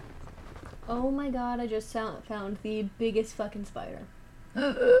too? Oh my god, I just found the biggest fucking spider.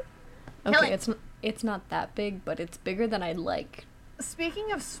 Okay, it's not that big, but it's bigger than I'd like.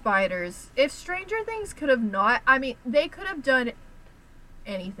 Speaking of spiders, if Stranger Things could have they could have done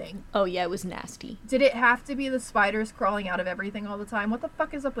anything. Oh yeah, it was nasty. Did it have to be the spiders crawling out of everything all the time? What the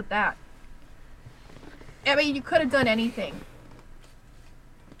fuck is up with that? I mean, you could have done anything.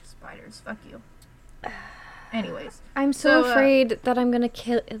 Spiders, fuck you. Anyways. I'm so afraid that I'm gonna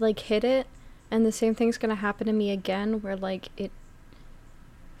hit it, and the same thing's gonna happen to me again, where it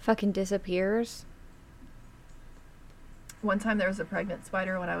fucking disappears. One time there was a pregnant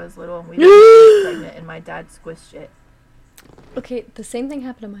spider when I was little, and we didn't get pregnant, and my dad squished it. Okay, the same thing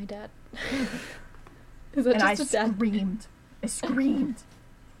happened to my dad. I screamed.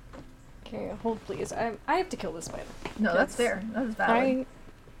 Okay, hold please. I have to kill this spider. No, that's fair. That is valid.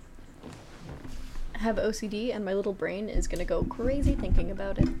 I have OCD, and my little brain is gonna go crazy thinking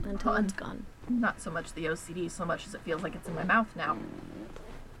about it until it's gone. Not so much the OCD, so much as it feels like it's in my mouth now.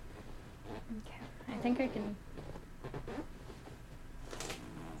 Okay, I think I can...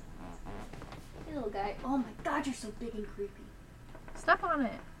 Hey, little guy. Oh my god, you're so big and creepy. Step on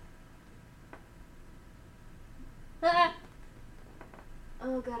it. Ah!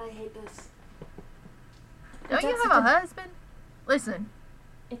 Oh god, I hate this. Don't you have a husband? Listen.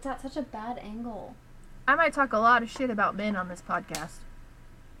 It's at such a bad angle. I might talk a lot of shit about men on this podcast.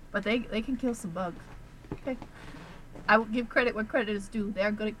 But they can kill some bugs. Okay. I will give credit where credit is due. They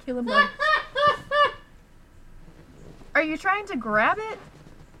are good at killing bugs. Are you trying to grab it?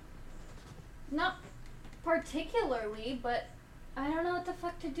 Not particularly, but I don't know what the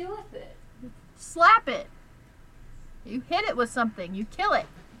fuck to do with it. Slap it. You hit it with something. You kill it.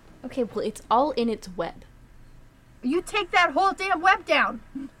 Okay, well, it's all in its web. You take that whole damn web down.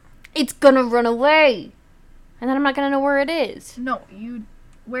 It's gonna run away. And then I'm not gonna know where it is. No,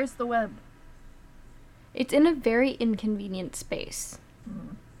 where's the web? It's in a very inconvenient space.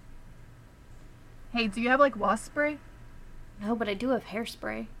 Hey, do you have, like, wasp spray? No, but I do have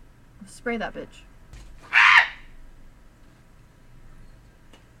hairspray. Spray that bitch.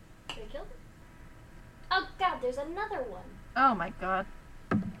 Did I kill it? Oh, God, there's another one. Oh, my God.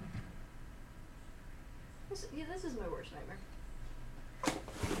 This is my worst nightmare.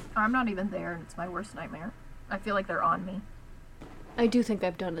 I'm not even there, and it's my worst nightmare. I feel like they're on me. I do think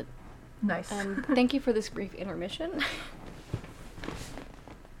I've done it. Nice. Thank you for this brief intermission.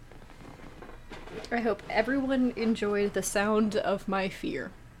 I hope everyone enjoyed the sound of my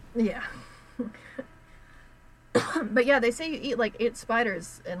fear. Yeah. But yeah, they say you eat like 8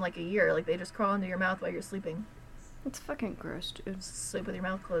 spiders in like a year. Like they just crawl into your mouth while you're sleeping. It's fucking gross, dude. Sleep with your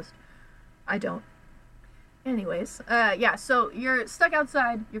mouth closed. I don't. Anyways, yeah, so you're stuck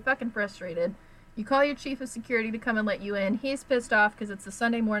outside. You're fucking frustrated. You call your chief of security to come and let you in. He's pissed off because it's the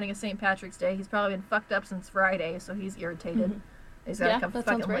Sunday morning of St. Patrick's Day. He's probably been fucked up since Friday, so he's irritated. Mm-hmm. He's gotta come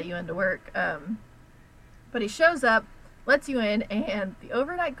fucking let you into work. But he shows up, lets you in, and the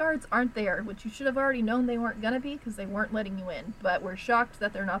overnight guards aren't there, which you should have already known they weren't gonna be because they weren't letting you in. But we're shocked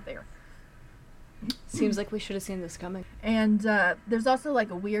that they're not there. Seems like we should have seen this coming. And there's also like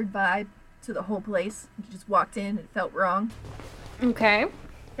a weird vibe to the whole place. You just walked in and it felt wrong. Okay.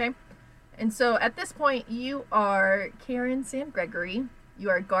 Okay. And so at this point, you are Karen San Gregory. You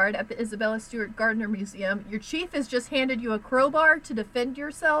are a guard at the Isabella Stewart Gardner Museum. Your chief has just handed you a crowbar to defend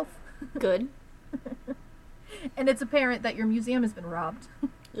yourself. Good. And it's apparent that your museum has been robbed.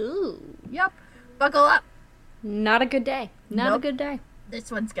 Ooh. Yep. Buckle up. Not a good day. Not Nope. a good day.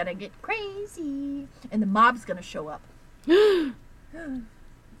 This one's gonna get crazy. And the mob's gonna show up.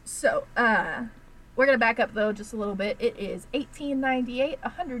 So, we're gonna back up though just a little bit. It is 1898,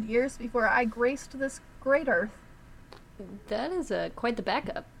 100 years before I graced this great earth. That is quite the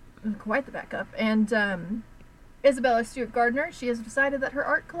backup. Quite the backup. And Isabella Stewart Gardner, she has decided that her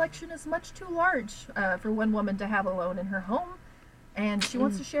art collection is much too large for one woman to have alone in her home, and she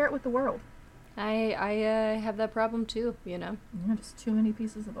wants to share it with the world. I have that problem too, you know. Yeah, just too many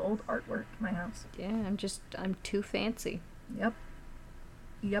pieces of old artwork in my house. Yeah, I'm too fancy. Yep.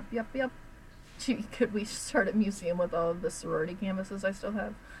 Gee, could we start a museum with all of the sorority canvases I still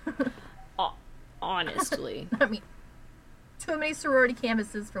have? Honestly. I mean, too many sorority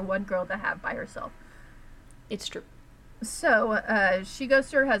canvases for one girl to have by herself. It's true. So, she goes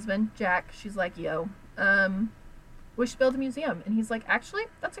to her husband, Jack. She's like, yo, we should build a museum. And he's like, actually,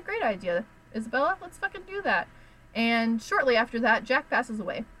 that's a great idea. Isabella, let's fucking do that. And shortly after that, Jack passes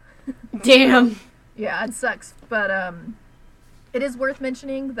away. Damn. Yeah, it sucks. But, it is worth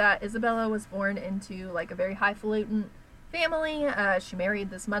mentioning that Isabella was born into, like, a very highfalutin family. She married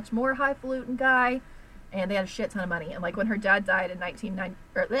this much more highfalutin guy, and they had a shit ton of money. And, like, when her dad died in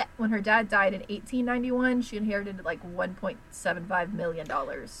 1891, she inherited, like, $1.75 million.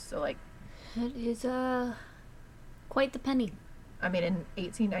 So, like... That is, quite the penny. I mean, in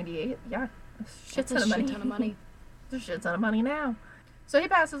 1898, yeah. Shit ton of money. There's a shit ton of money now. So he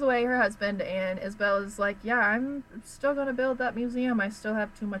passes away, her husband, and Isabella's like, yeah, I'm still going to build that museum. I still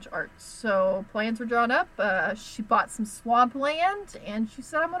have too much art. So plans were drawn up. She bought some swamp land, and she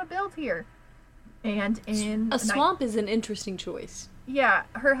said, I'm going to build here. And in... A swamp is an interesting choice. Yeah,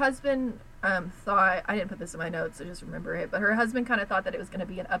 her husband thought... I didn't put this in my notes, I just remember it. But her husband kind of thought that it was going to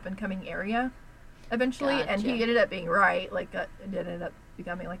be an up-and-coming area eventually. Gotcha. And he ended up being right. Like, it ended up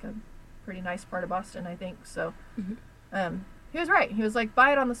becoming, like, a pretty nice part of Boston, I think. So, he was right. He was like,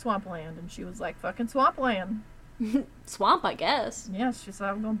 buy it on the swampland. And she was like, fucking swampland. Swamp, I guess. Yeah, she said,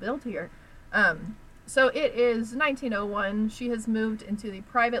 I'm going to build here. So it is 1901. She has moved into the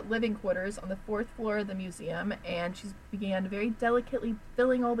private living quarters on the 4th floor of the museum. And she's began very delicately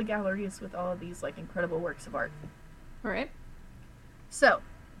filling all the galleries with all of these, like, incredible works of art. All right. So,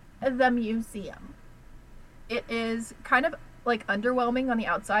 the museum. It is kind of, like, underwhelming on the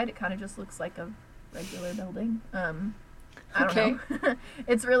outside. It kind of just looks like a regular building. I don't know.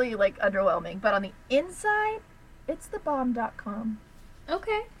 It's really, like, underwhelming. But on the inside, it's thebomb.com.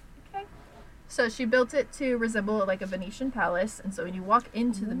 Okay. So she built it to resemble like a Venetian palace, and so when you walk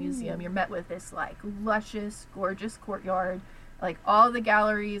into the museum, you're met with this like luscious, gorgeous courtyard. Like all the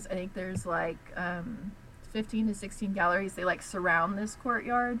galleries, I think there's like 15 to 16 galleries. They like surround this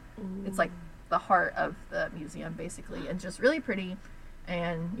courtyard. Ooh. It's like the heart of the museum basically, and just really pretty.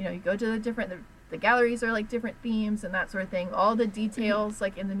 And you know, you go to the galleries are like different themes and that sort of thing. All the details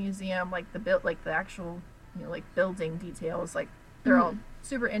like in the museum, like the actual, you know, like building details, like they're all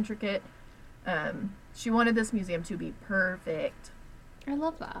super intricate. She wanted this museum to be perfect. I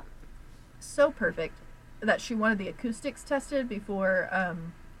love that. So perfect that she wanted the acoustics tested before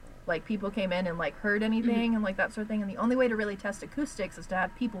like people came in and like heard anything and like that sort of thing. And the only way to really test acoustics is to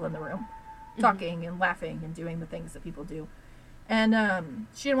have people in the room talking and laughing and doing the things that people do. And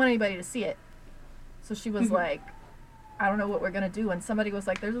she didn't want anybody to see it. So she was like, I don't know what we're gonna do. And somebody was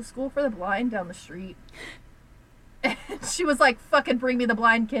like, there's a school for the blind down the street. And she was like, fucking bring me the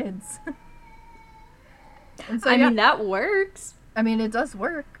blind kids. And so, I mean, that works. I mean, it does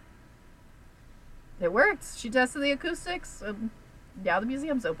work. It worked. She tested the acoustics, and yeah, the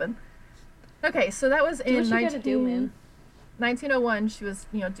museum's open. Okay, so that was in 1901. She was,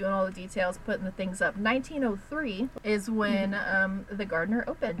 you know, doing all the details, putting the things up. 1903 is when the Gardner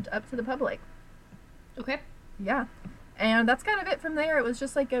opened up to the public. Okay. Yeah. And that's kind of it from there. It was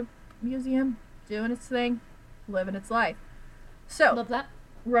just like a museum doing its thing, living its life. So, love that.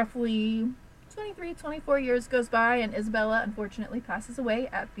 Roughly 23, 24 years goes by, and Isabella unfortunately passes away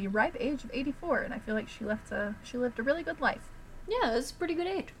at the ripe age of 84, and I feel like she lived a really good life. Yeah, that's a pretty good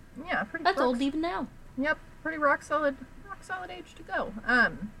age. Yeah, pretty. That's old even now. Yep, pretty rock solid age to go.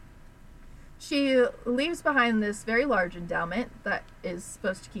 She leaves behind this very large endowment that is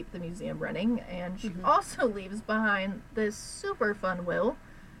supposed to keep the museum running, and she also leaves behind this super fun will.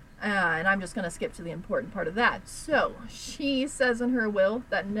 And I'm just going to skip to the important part of that. So, she says in her will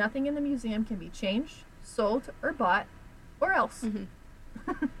that nothing in the museum can be changed, sold, or bought, or else.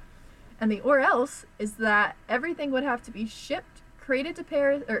 And the or else is that everything would have to be shipped, created to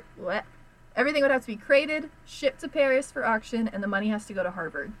Paris, or what? Everything would have to be created, shipped to Paris for auction, and the money has to go to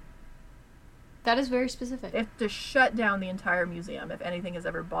Harvard. That is very specific. They have to shut down the entire museum if anything is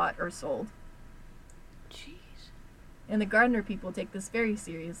ever bought or sold. Jeez. And the Gardner people take this very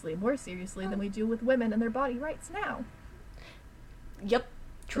seriously, more seriously than we do with women and their body rights now. Yep,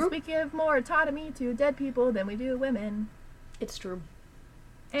 true. We give more autonomy to dead people than we do women. It's true.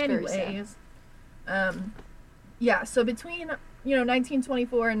 Anyways, yeah, so between,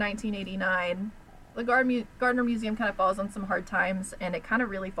 1924 and 1989, the Gardner Museum kind of falls on some hard times, and it kind of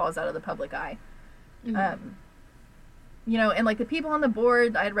really falls out of the public eye. And like the people on the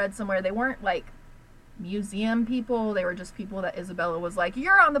board, I had read somewhere, they weren't like museum people. They were just people that Isabella was like,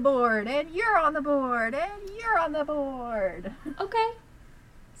 you're on the board, and you're on the board, and you're on the board. Okay.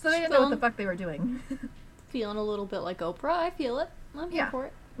 So they didn't know what the fuck they were doing. Feeling a little bit like Oprah. I feel it. I'm here for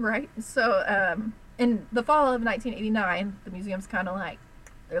it. Right. So in the fall of 1989, the museum's kind of like,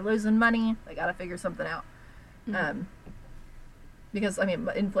 they're losing money. They got to figure something out. Because, I mean,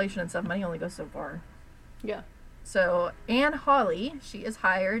 inflation and stuff, money only goes so far. Yeah. So Anne Hawley, she is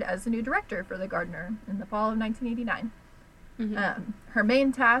hired as the new director for the Gardner in the fall of 1989. Her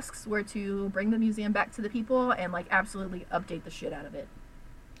main tasks were to bring the museum back to the people and like absolutely update the shit out of it.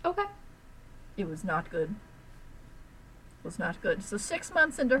 Okay. It was not good. It was not good. So 6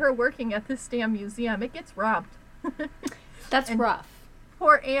 months into her working at this damn museum, it gets robbed. That's rough.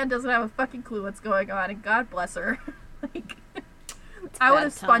 Poor Anne doesn't have a fucking clue what's going on, and God bless her. Like, I would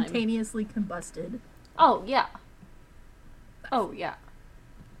have spontaneously combusted. Oh, yeah. Oh, yeah.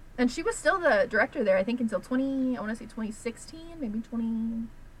 And she was still the director there, I think, until 2016, maybe 20...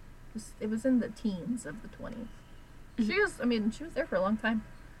 It was in the teens of the 20s. She was there for a long time.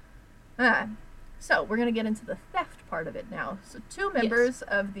 So, we're going to get into the theft part of it now. So, two members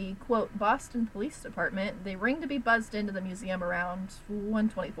of the, quote, Boston Police Department, they ring to be buzzed into the museum around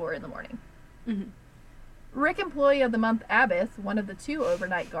 1:24 in the morning. Rick, employee of the month Abbott, one of the two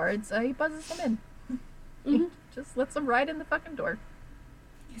overnight guards, he buzzes them in. He just lets them right in the fucking door.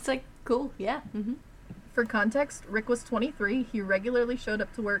 He's like, cool, yeah. For context, Rick was 23. He regularly showed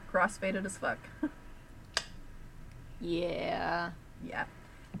up to work cross-faded as fuck. Yeah. Yeah.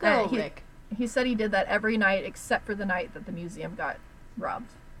 Good old Rick. He said he did that every night except for the night that the museum got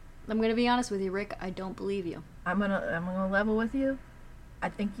robbed. I'm going to be honest with you, Rick. I don't believe you. I'm gonna level with you. I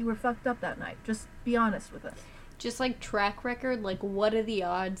think you were fucked up that night. Just be honest with us. Just like track record, like what are the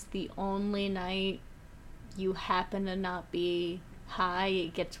odds the only night you happen to not be high,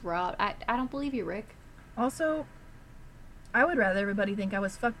 it gets robbed? I don't believe you, Rick. Also, I would rather everybody think I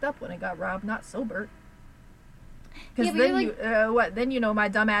was fucked up when I got robbed, not sober. Because then Then my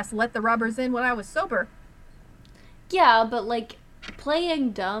dumbass let the robbers in when I was sober. Yeah, but, like,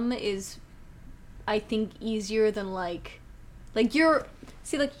 playing dumb is, I think, easier than, you're...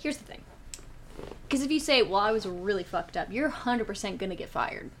 See, like, here's the thing. Because if you say, well, I was really fucked up, you're 100% gonna get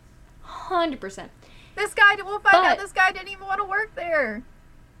fired. 100%. This guy, we'll find out this guy didn't even want to work there.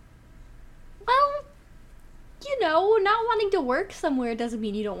 Well, not wanting to work somewhere doesn't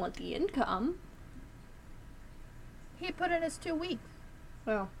mean you don't want the income. He put in his 2 weeks.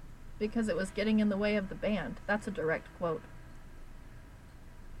 Well. Because it was getting in the way of the band. That's a direct quote.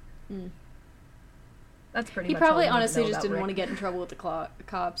 That's pretty much He probably all honestly just didn't Rick. want to get in trouble with the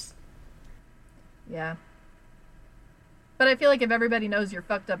cops. Yeah. But I feel like if everybody knows you're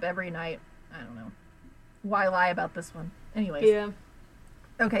fucked up every night, I don't know. Why lie about this one? Anyways. Yeah.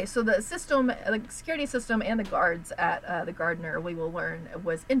 Okay, so the security system and the guards at the Gardner, we will learn,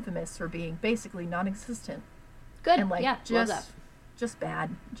 was infamous for being basically non-existent. Good. And love that. Just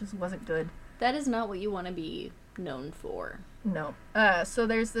bad. Just wasn't good. That is not what you want to be known for. No. So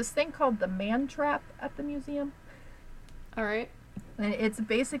there's this thing called the man trap at the museum. All right. And it's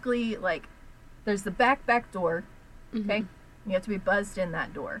basically like, there's the back door. Okay? Mm-hmm. You have to be buzzed in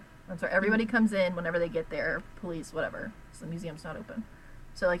that door. That's where everybody comes in whenever they get there. Police, whatever. So the museum's not open.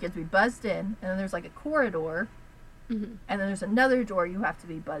 So, like, you have to be buzzed in. And then there's, like, a corridor. And then there's another door you have to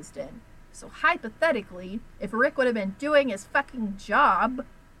be buzzed in. So, hypothetically, if Rick would have been doing his fucking job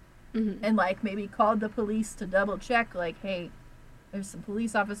and, like, maybe called the police to double check, like, hey, there's some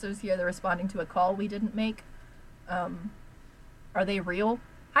police officers here. They're responding to a call we didn't make. Are they real?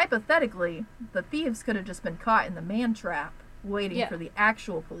 Hypothetically, the thieves could have just been caught in the man trap waiting for the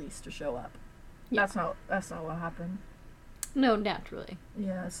actual police to show up. Yeah. That's not what happened. No, naturally.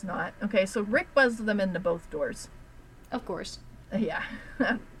 Yeah, it's not. Okay, so Rick buzzed them into both doors. Of course. Yeah.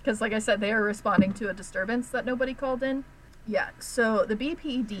 Because, like I said, they are responding to a disturbance that nobody called in. Yeah, so the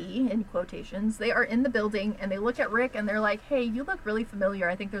BPD, in quotations, they are in the building, and they look at Rick, and they're like, hey, you look really familiar.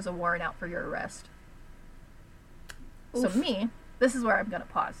 I think there's a warrant out for your arrest. Oof. So this is where I'm going to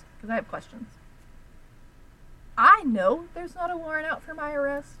pause, because I have questions. I know there's not a warrant out for my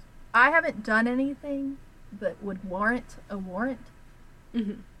arrest. I haven't done anything that would warrant a warrant.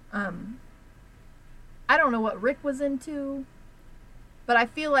 I don't know what Rick was into, but I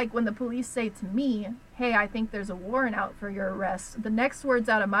feel like when the police say to me, hey, I think there's a warrant out for your arrest, the next words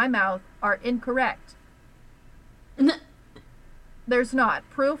out of my mouth are incorrect. There's not.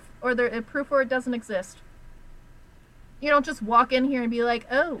 Proof or it doesn't exist. You don't just walk in here and be like,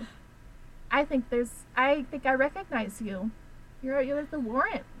 oh, I think I recognize you. You're the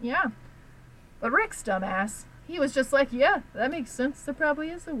warrant. Yeah. But Rick's dumbass, he was just like, yeah, that makes sense. There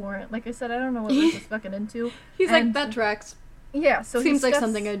probably is a warrant. Like I said, I don't know what Rick was fucking into. He's like, that tracks. Yeah, so seems like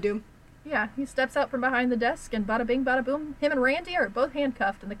something I'd do. Yeah, he steps out from behind the desk and bada bing, bada boom. Him and Randy are both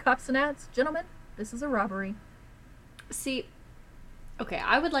handcuffed, and the cops announce, gentlemen, this is a robbery. See, okay,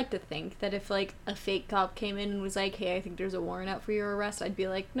 I would like to think that if, like, a fake cop came in and was like, hey, I think there's a warrant out for your arrest, I'd be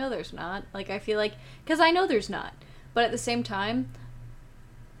like, no, there's not. Like, I feel like, because I know there's not. But at the same time,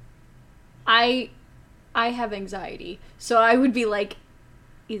 I have anxiety, so I would be like,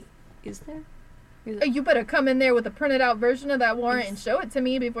 is there? You better come in there with a printed out version of that warrant and show it to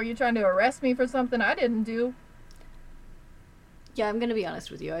me before you're trying to arrest me for something I didn't do. Yeah, I'm gonna be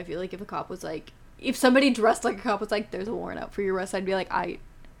honest with you. I feel like if a cop was like, if somebody dressed like a cop was like, there's a warrant out for your arrest, I'd be like,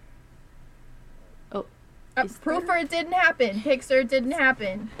 proof or it didn't happen. Picture it didn't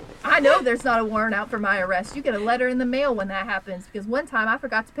happen. I know there's not a warrant out for my arrest. You get a letter in the mail when that happens, because one time I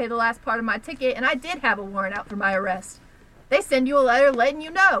forgot to pay the last part of my ticket and I did have a warrant out for my arrest. They send you a letter letting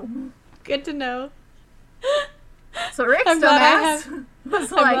you know. Good to know. So Rick's dumbass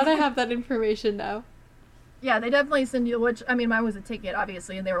was like, I'm glad I have that information now. Yeah, they definitely send you, which, I mean, mine was a ticket,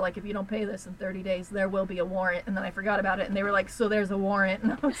 obviously, and they were like, if you don't pay this in 30 days, there will be a warrant, and then I forgot about it, and they were like, so there's a warrant,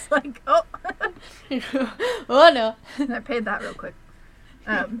 and I was like, oh. Oh, no. And I paid that real quick.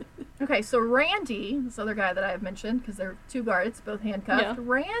 Okay, so Randy, this other guy that I have mentioned, because they're two guards, both handcuffed. Yeah.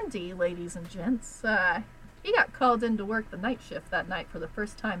 Randy, ladies and gents, he got called in to work the night shift that night for the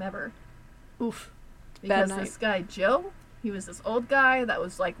first time ever. Oof. Because this guy, Joe, he was this old guy that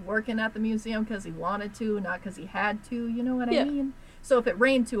was, like, working at the museum because he wanted to, not because he had to, you know what I mean? So if it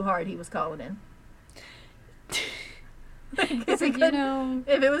rained too hard, he was calling in. If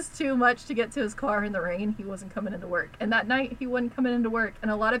it was too much to get to his car in the rain, he wasn't coming into work. And that night, he wasn't coming into work.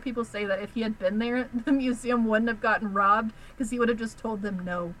 And a lot of people say that if he had been there, the museum wouldn't have gotten robbed because he would have just told them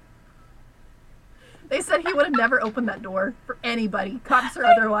no. They said he would have never opened that door for anybody, cops or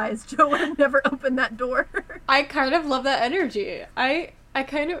otherwise. Joe would have never opened that door. I kind of love that energy. I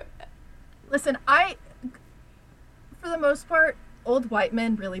kind of... Listen, for the most part, old white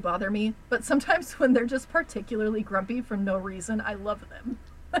men really bother me, but sometimes when they're just particularly grumpy for no reason, I love them.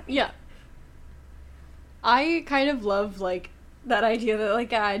 Yeah. I kind of love, like, that idea that,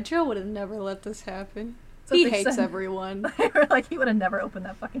 like, Joe would have never let this happen. So he hates everyone. Like, he would have never opened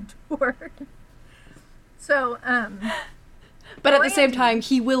that fucking door. So, but at the same time,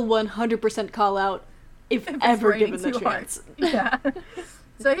 he will 100% call out if ever given the chance. Yeah.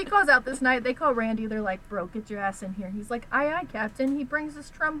 So he calls out this night. They call Randy. They're like, bro, get your ass in here. He's like, aye, aye, Captain. He brings his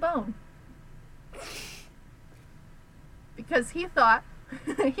trombone. Because he thought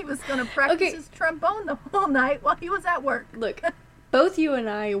he was going to practice his trombone the whole night while he was at work. Look, both you and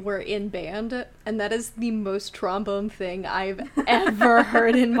I were in band, and that is the most trombone thing I've ever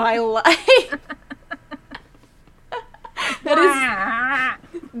heard in my life.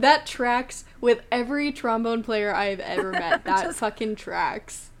 That tracks with every trombone player I've ever met. That fucking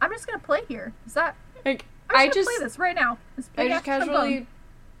tracks. I'm just gonna play here. Is that? Like, I'm just gonna play this right now. I just casually. Trombone.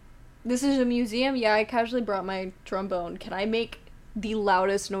 This is a museum. Yeah, I casually brought my trombone. Can I make the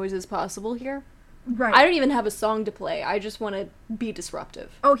loudest noises possible here? Right. I don't even have a song to play. I just want to be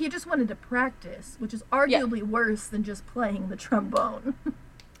disruptive. Oh, he just wanted to practice, which is arguably worse than just playing the trombone.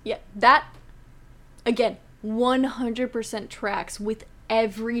 Yeah, that again. 100% tracks with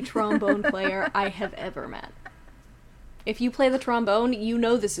every trombone player I have ever met. If you play the trombone, you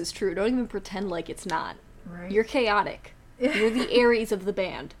know this is true. Don't even pretend like it's not. Right. You're chaotic. You're the Aries of the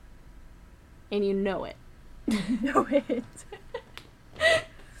band. And you know it. You know it.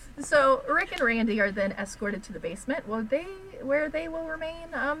 So, Rick and Randy are then escorted to the basement, where they will remain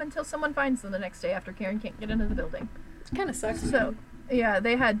until someone finds them the next day after Karen can't get into the building. It kind of sucks. So, yeah,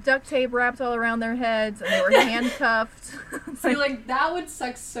 they had duct tape wrapped all around their heads, and they were handcuffed. See, like, that would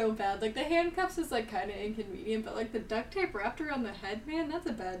suck so bad. Like, the handcuffs is, like, kind of inconvenient, but, like, the duct tape wrapped around the head, man, that's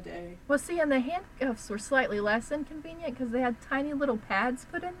a bad day. Well, see, and the handcuffs were slightly less inconvenient because they had tiny little pads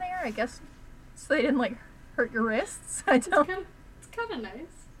put in there, I guess, so they didn't, like, hurt your wrists. It's kind of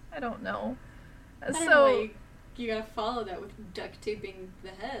nice. I don't know. I don't know, you gotta follow that with duct taping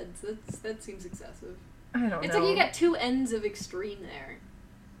the heads. That seems excessive. I don't know. It's like you got two ends of extreme there.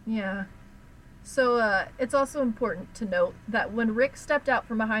 Yeah. So, it's also important to note that when Rick stepped out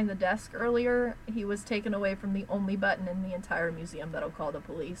from behind the desk earlier, he was taken away from the only button in the entire museum that'll call the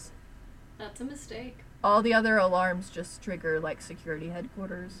police. That's a mistake. All the other alarms just trigger, like, security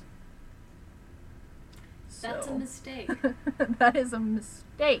headquarters. That's a mistake. That is a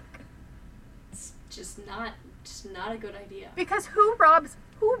mistake. It's just not a good idea. Because who robs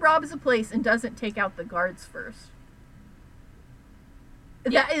a place and doesn't take out the guards first?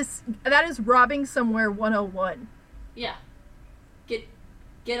 Yeah. That is robbing somewhere 101. Yeah.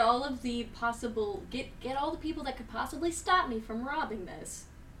 Get all of the possible get all the people that could possibly stop me from robbing this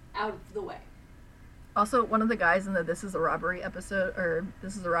out of the way. Also, one of the guys in the This Is a Robbery episode, or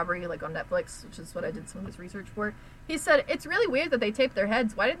This Is a Robbery, like, on Netflix, which is what I did some of this research for, he said, it's really weird that they taped their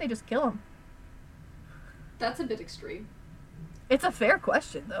heads. Why didn't they just kill them? That's a bit extreme. It's a fair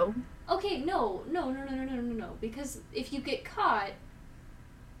question, though. Okay, no. Because if you get caught,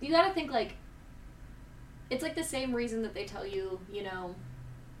 you gotta think, like, it's like the same reason that they tell you, you know,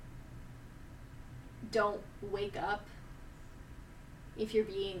 don't wake up if you're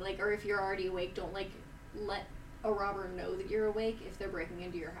being, like, or if you're already awake, don't, like, let a robber know that you're awake if they're breaking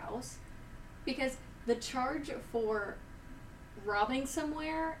into your house. Because the charge for robbing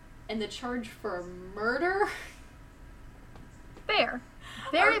somewhere and the charge for murder fair.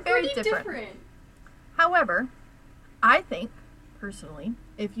 Very, are very pretty different. However, I think, personally,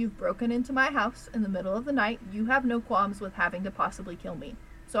 if you've broken into my house in the middle of the night, you have no qualms with having to possibly kill me.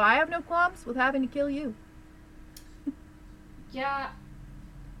 So I have no qualms with having to kill you. Yeah.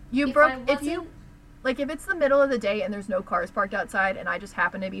 If it's the middle of the day and there's no cars parked outside and I just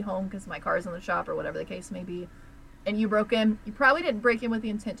happen to be home because my car's in the shop or whatever the case may be, and you broke in, you probably didn't break in with the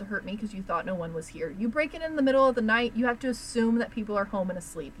intent to hurt me because you thought no one was here. You break in the middle of the night, you have to assume that people are home and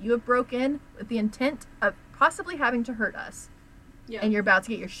asleep. You have broken in with the intent of possibly having to hurt us. Yeah. And you're about to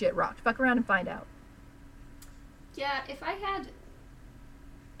get your shit rocked. Fuck around and find out. Yeah, if I had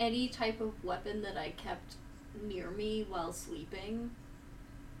any type of weapon that I kept near me while sleeping,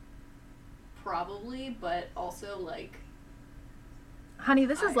 probably, but also, like... Honey,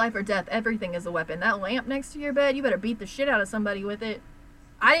 this is life or death. Everything is a weapon. That lamp next to your bed, you better beat the shit out of somebody with it.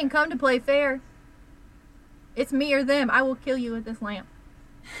 I didn't come to play fair. It's me or them. I will kill you with this lamp.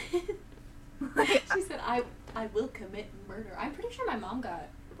 She said, I will commit murder. I'm pretty sure my mom got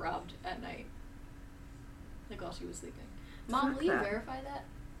robbed at night. Like, while she was sleeping. Mom, will you verify that?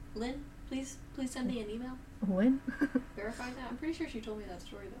 Lynn, please send me an email. When? Verify that? I'm pretty sure she told me that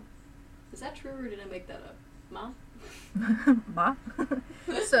story, though. Is that true, or did I make that up? Mom? Ma.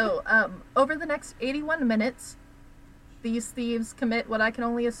 So, over the next 81 minutes, these thieves commit what I can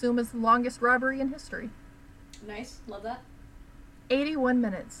only assume is the longest robbery in history. Nice. Love that. 81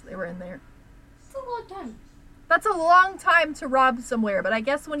 minutes they were in there. It's a long time. That's a long time to rob somewhere, but I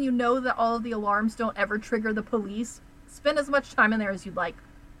guess when you know that all of the alarms don't ever trigger the police, spend as much time in there as you'd like.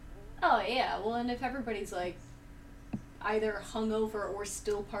 Oh, yeah. Well, and if everybody's, like, either hungover or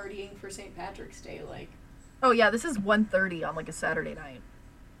still partying for St. Patrick's Day, like... Oh, yeah, this is 1:30 on, like, a Saturday night.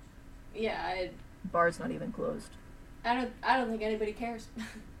 Yeah, Bar's not even closed. I don't think anybody cares.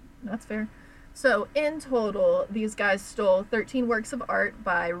 That's fair. So, in total, these guys stole 13 works of art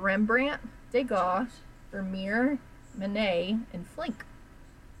by Rembrandt, Degas, Vermeer, Manet, and Flink.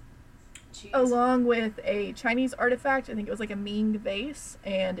 Jeez. Along with a Chinese artifact, I think it was like a Ming vase,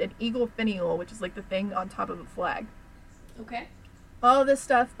 and an eagle finial, which is like the thing on top of a flag. Okay. All this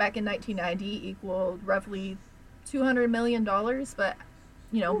stuff back in 1990 equaled roughly $200 million, but,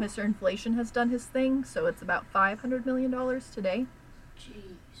 you know, Mr. Inflation has done his thing, so it's about $500 million today.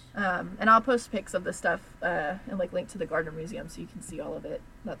 Jeez. And I'll post pics of this stuff and like link to the Gardner Museum so you can see all of it,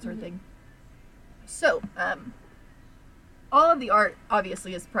 that sort of thing. So, all of the art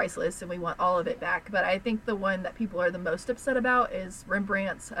obviously is priceless and we want all of it back, but I think the one that people are the most upset about is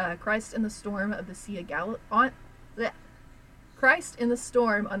Rembrandt's Christ in the Storm of the Sea of Christ in the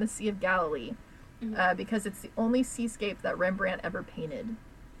Storm on the Sea of Galilee, because it's the only seascape that Rembrandt ever painted.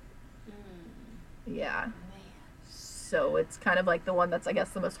 Yeah. Man. So it's kind of like the one that's, I guess,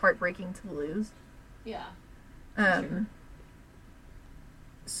 the most heartbreaking to lose. Yeah. Sure.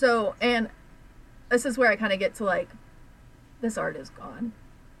 So, and this is where I kind of get to, like, this art is gone.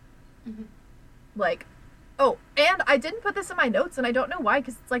 Like, oh, and I didn't put this in my notes, and I don't know why,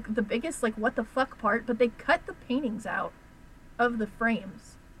 because it's, like, the biggest, like, what the fuck part, but they cut the paintings out of the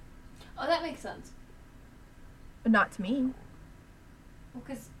frames. Oh, that makes sense. But not to me. Well,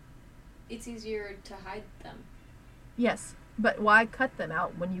 because it's easier to hide them. Yes, but why cut them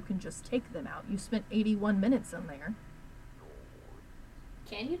out when you can just take them out? You spent 81 minutes in there.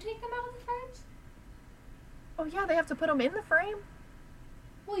 Can you take them out of the frames? Oh yeah, they have to put them in the frame?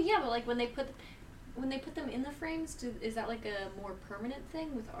 Well, yeah, but like when they put them in the frames, is that like a more permanent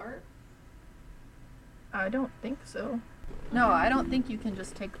thing with art? I don't think so. No, I don't think you can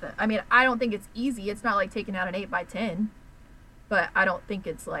just take the... I mean, I don't think it's easy. It's not like taking out an 8x10. But I don't think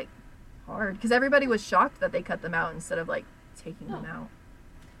it's, like, hard. Because everybody was shocked that they cut them out instead of, like, taking them out.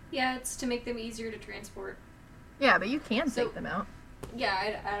 Yeah, it's to make them easier to transport. Yeah, but you can take them out.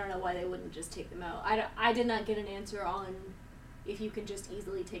 Yeah, I don't know why they wouldn't just take them out. I did not get an answer on if you can just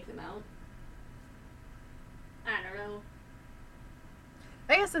easily take them out. I don't know.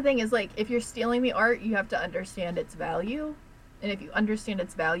 I guess the thing is, like, if you're stealing the art, you have to understand its value. And if you understand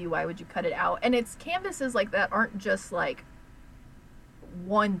its value, why would you cut it out? And it's canvases like that aren't just, like,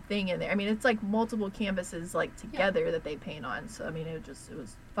 one thing in there. I mean, it's, like, multiple canvases, like, together that they paint on. So, I mean, it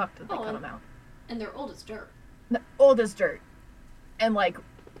was fucked that they cut them out. And they're old as dirt. Old as dirt. And, like,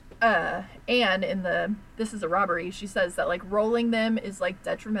 Anne in the This Is a Robbery, she says that, like, rolling them is, like,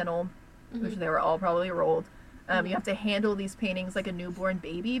 detrimental, which they were all probably rolled. You have to handle these paintings like a newborn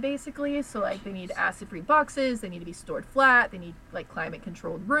baby, basically. So, like, they need acid-free boxes, they need to be stored flat, they need, like,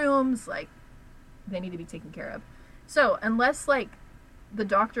 climate-controlled rooms, like, they need to be taken care of. So, unless, like, the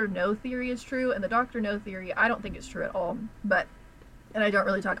Dr. No theory is true, and the Dr. No theory, I don't think it's true at all, but, and I don't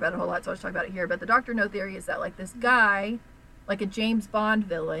really talk about it a whole lot, so I'll just talk about it here, but the Dr. No theory is that, like, this guy, like a James Bond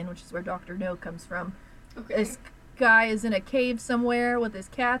villain, which is where Dr. No comes from, this guy is in a cave somewhere with his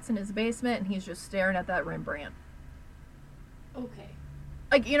cats in his basement, and he's just staring at that Rembrandt. Okay.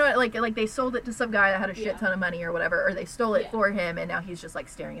 Like, you know, like they sold it to some guy that had a shit ton of money or whatever, or they stole it for him, and now he's just, like,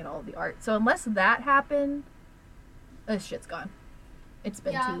 staring at all of the art. So unless that happened, this shit's gone. It's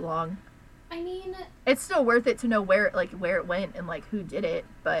been too long. I mean... It's still worth it to know where it went and, like, who did it,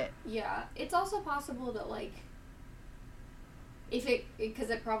 but... Yeah, it's also possible that, like, because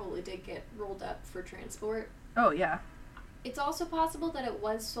it probably did get rolled up for transport. Oh, yeah. It's also possible that it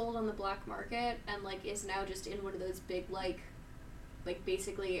was sold on the black market and, like, is now just in one of those big, like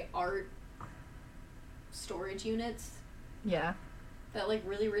basically art storage units. Yeah. That, like,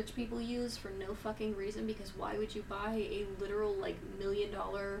 really rich people use for no fucking reason, because why would you buy a literal, like, $1 million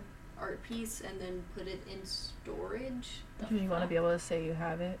art piece and then put it in storage? Because you want to be able to say you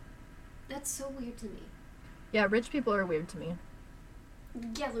have it. That's so weird to me. Yeah, rich people are weird to me.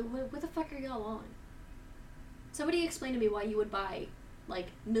 Yeah, like, what the fuck are y'all on? Somebody explain to me why you would buy, like,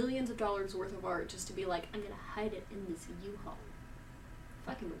 millions of dollars worth of art just to be like, I'm gonna hide it in this U-Haul.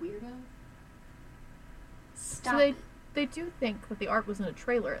 Fucking weirdo. Stop. they do think that the art was in a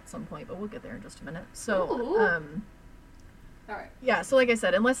trailer at some point, but we'll get there in just a minute. So, Ooh. All right. yeah, so like I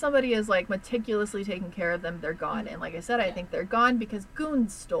said, unless somebody is, like, meticulously taking care of them, they're gone. And like I said, I think they're gone because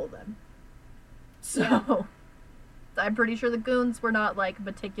goons stole them. So, I'm pretty sure the goons were not, like,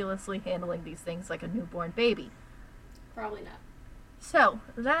 meticulously handling these things like a newborn baby. Probably not. So,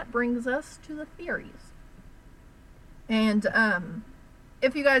 that brings us to the theories. And,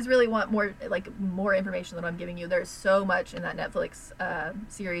 if you guys really want more information than I'm giving you, there's so much in that Netflix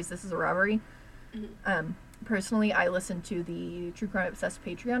series, This Is a Robbery. Mm-hmm. Personally, I listened to the True Crime Obsessed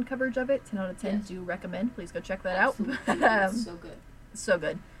Patreon coverage of it. 10 out of 10. Yes. Do recommend. Please go check that Absolutely. out. It's so good. So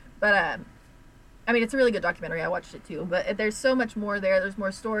good. But, I mean, it's a really good documentary. I watched it too. But there's so much more there. There's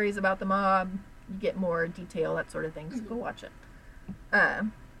more stories about the mob. You get more detail, that sort of thing. So go watch it.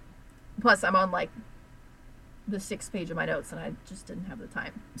 Plus, I'm on, like, the 6th page of my notes, and I just didn't have the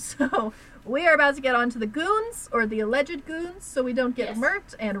time. So, we are about to get on to the goons, or the alleged goons, so we don't get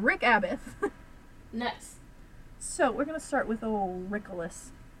murked, and Rick Abbott. Nice. So, we're going to start with old Rickolas.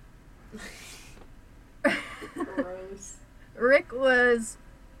 Gross. Rick was,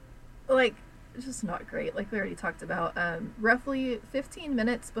 like, just not great, like we already talked about. Roughly 15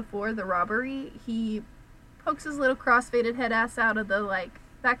 minutes before the robbery, he pokes his little cross-faded head ass out of the, like,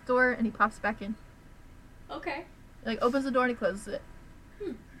 back door, and he pops back in. Okay. Like, opens the door and he closes it.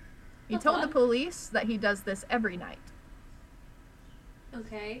 He That's told odd. the police that he does this every night.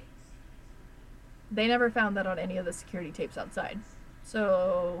 Okay. They never found that on any of the security tapes outside.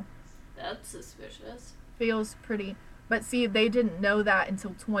 So, That's suspicious. feels pretty... But see, they didn't know that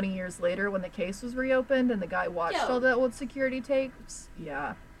until 20 years later when the case was reopened and the guy watched all the old security tapes.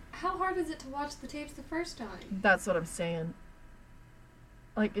 Yeah. How hard is it to watch the tapes the first time? That's what I'm saying.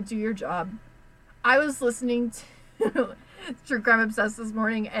 Like, do your job. I was listening to True Crime Obsessed this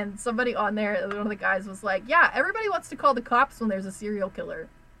morning, and somebody on there, one of the guys was like, yeah, everybody wants to call the cops when there's a serial killer.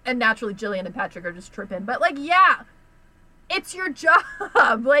 And naturally, Jillian and Patrick are just tripping. But, like, yeah, it's your job.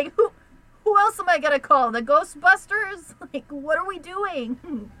 Like, who else am I gonna call? The Ghostbusters? Like, what are we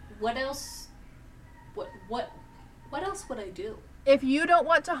doing? What else? What else would I do? If you don't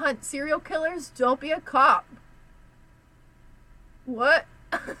want to hunt serial killers, don't be a cop. What?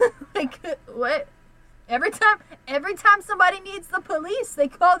 Like, what? Every time somebody needs the police, they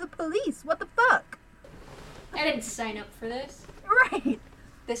call the police. What the fuck? I didn't sign up for this. Right.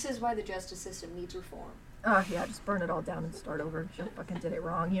 This is why the justice system needs reform. Oh, yeah, just burn it all down and start over. She fucking did it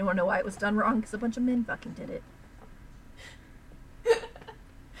wrong. You wanna know why it was done wrong? Because a bunch of men fucking did it.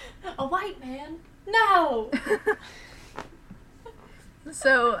 A white man? No!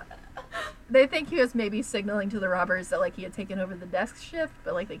 So, they think he was maybe signaling to the robbers that, like, he had taken over the desk shift,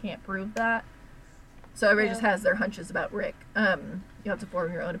 but, like, they can't prove that. So everybody just has their hunches about Rick. You have to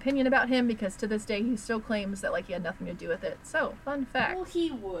form your own opinion about him, because to this day he still claims that, like, he had nothing to do with it. So, fun fact. Well, he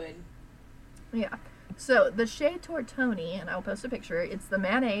would. Yeah. So, the Chez Tortoni, and I'll post a picture, it's the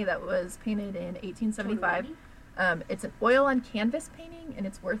Manet that was painted in 1875. It's an oil on canvas painting, and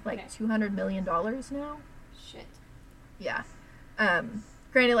it's worth, like, $200 million now. Shit. Yeah.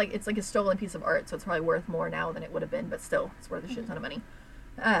 Granted, like, it's like a stolen piece of art, so it's probably worth more now than it would have been, but still, it's worth a shit ton of money.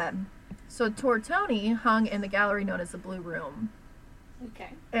 So Tortoni hung in the gallery known as the Blue Room. Okay.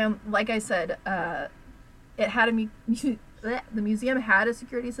 And like I said, it had the museum had a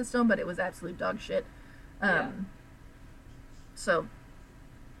security system, but it was absolute dog shit. So,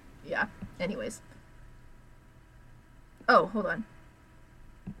 yeah. Anyways. Oh, hold on.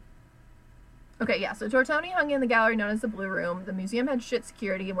 Okay, yeah, so Tortoni hung in the gallery known as the Blue Room. The museum had shit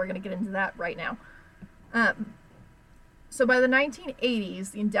security, and we're going to get into that right now. So by the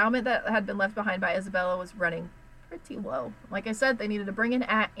 1980s, the endowment that had been left behind by Isabella was running pretty low. Like I said, they needed to bring in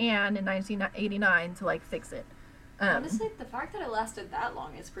Anne in 1989 to, like, fix it. Honestly, the fact that it lasted that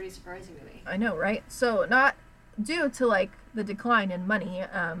long is pretty surprising to me. I know, right? So not due to, like, the decline in money,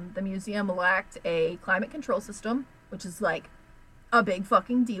 the museum lacked a climate control system, which is, like, a big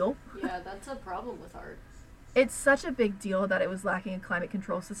fucking deal. Yeah, that's a problem with art. It's such a big deal that it was lacking a climate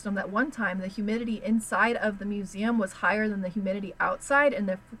control system that one time the humidity inside of the museum was higher than the humidity outside, and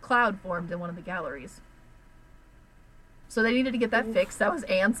the cloud formed in one of the galleries. So they needed to get that fixed. That was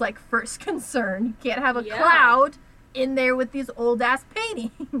Anne's, like, first concern. You can't have a cloud in there with these old ass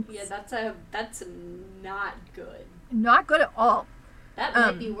paintings. Yeah, that's not good. Not good at all. That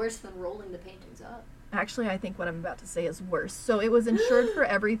might be worse than rolling the paintings up. Actually, I think what I'm about to say is worse. So it was insured for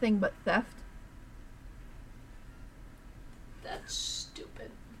everything but theft. That's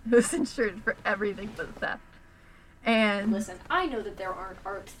stupid. It was insured for everything but theft. And listen, I know that there aren't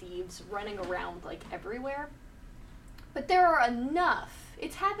art thieves running around, like, everywhere, but there are enough.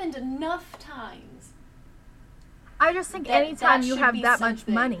 It's happened enough times. I just think That anytime you should have be that much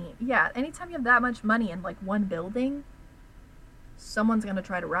something. money, anytime you have that much money in like one building, someone's gonna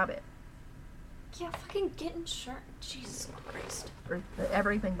try to rob it. Yeah, fucking get insurance. Jesus Christ. For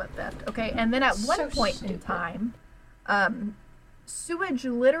everything but theft. Okay, and then at one So point in stupid. time, sewage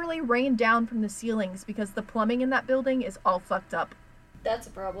literally rained down from the ceilings because the plumbing in that building is all fucked up. That's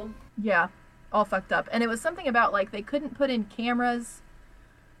a problem. Yeah, all fucked up. And it was something about like they couldn't put in cameras.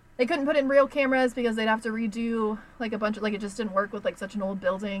 They couldn't put in real cameras because they'd have to redo like a bunch of, like, it just didn't work with like such an old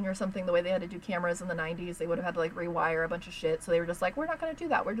building or something. The way they had to do cameras in the 90s, they would have had to like rewire a bunch of shit. So they were just like, we're not going to do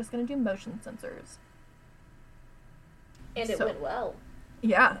that. We're just going to do motion sensors. And it So- went well.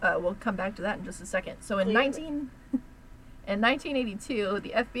 Yeah, we'll come back to that in just a second. So in Clearly. in 1982, the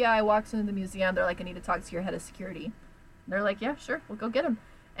FBI walks into the museum. They're like, I need to talk to your head of security. They're like, yeah, sure, we'll go get him.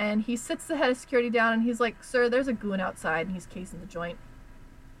 And he sits the head of security down and he's like, sir, there's a goon outside, and he's casing the joint.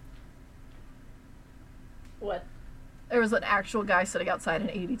 What? There was an actual guy sitting outside in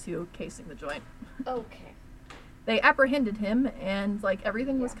 82 casing the joint. Okay. They apprehended him, and like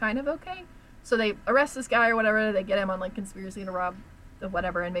everything was Yeah. kind of okay. So they arrest this guy or whatever. They get him on like conspiracy to rob the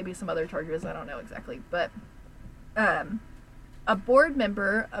whatever, and maybe some other charges. I don't know exactly, but a board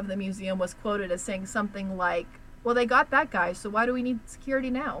member of the museum was quoted as saying something like, "Well, they got that guy, so why do we need security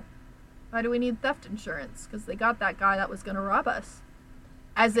now? Why do we need theft insurance? Because they got that guy that was going to rob us."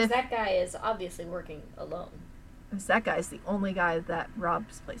 As if That guy is obviously working alone. that guy's the only guy that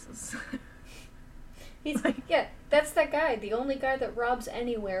robs places. He's Like- yeah, that's that guy, the only guy that robs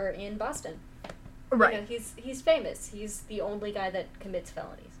anywhere in Boston. Right. You know, he's famous. He's the only guy that commits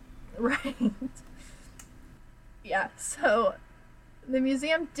felonies. Right. Yeah, so the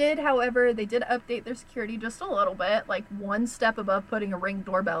museum did, however, they did update their security just a little bit, like one step above putting a Ring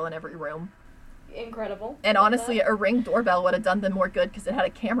doorbell in every room. Incredible. And Love honestly, that. a Ring doorbell would have done them more good because it had a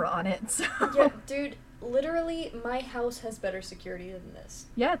camera on it. So. Yeah, dude, literally, my house has better security than this.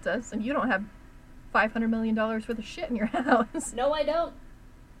 Yeah, it does. And you don't have $500 million worth of shit in your house. No, I don't.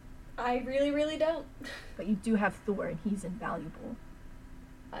 I really, really don't. But you do have Thor, and he's invaluable.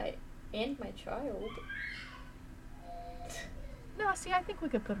 And my child. No, see, I think we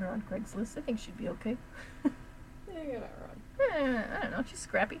could put her on Craigslist. I think she'd be okay. You're not wrong. I don't know. She's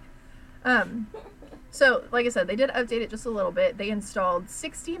scrappy. So, like I said, they did update it just a little bit. They installed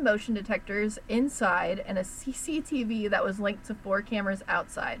 60 motion detectors inside and a CCTV that was linked to 4 cameras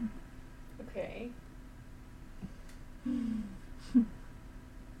outside. Okay.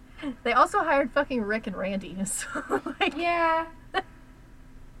 They also hired fucking Rick and Randy. So, like, Yeah.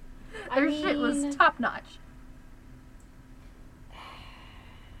 their shit was top notch.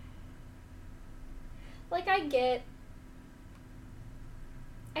 Like, I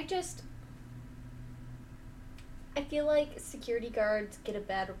feel like security guards get a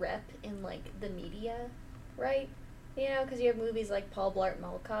bad rep in, like, the media, right? You know, because you have movies like Paul Blart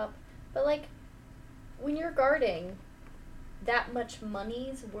Mall Cop. But, like, when you're guarding that much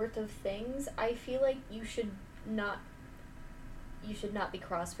money's worth of things, I feel like you should not be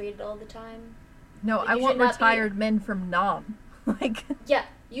crossfaded all the time. No, Like, I you want should not be- retired men from Nam. Like, Yeah,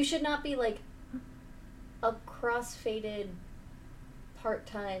 you should not be, like, a crossfaded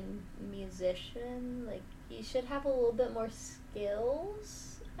part-time musician. Like, you should have a little bit more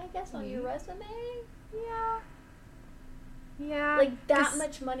skills, I guess, on your resume. yeah. Yeah. Like, that 'cause-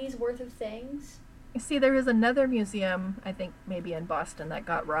 much money's worth of things. See, there was another museum, I think maybe in Boston, that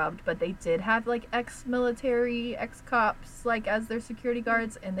got robbed, but they did have, like, ex-military, ex-cops, like, as their security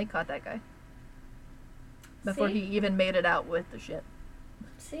guards, and they caught that guy. Before See? he even made it out with the shit.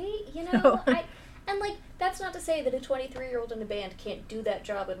 See? You So- know, and, like, that's not to say that a 23-year-old in a band can't do that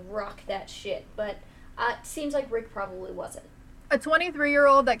job and rock that shit, but it seems like Rick probably wasn't. A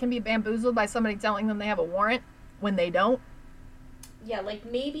 23-year-old that can be bamboozled by somebody telling them they have a warrant when they don't. Yeah, like,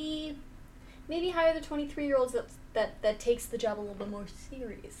 maybe hire the 23-year-olds that takes the job a little bit more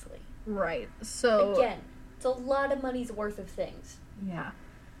seriously. Right. So, Again, it's a lot of money's worth of things. yeah.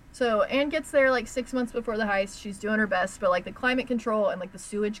 So, Anne gets there, like, 6 months before the heist. She's doing her best, but, like, the climate control and, like, the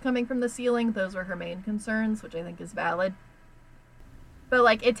sewage coming from the ceiling, those are her main concerns, which I think is valid. But,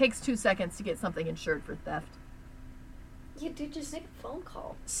 like, it takes 2 seconds to get something insured for theft. Yeah, dude, just make a phone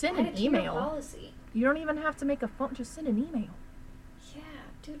call. Send Add an it to your email. policy. You don't even have to make a phone, just send an email. Yeah,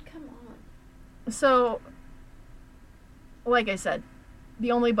 dude, come on. So, like I said,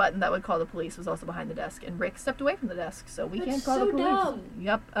 the only button that would call the police was also behind the desk, and Rick stepped away from the desk, so we That's can't call so the police. dumb.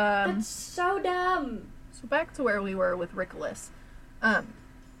 Yep. That's so dumb. So back to where we were with Rickolas.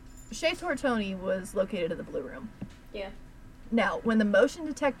 Chez Tortoni was located in the Blue Room. Yeah. Now, when the motion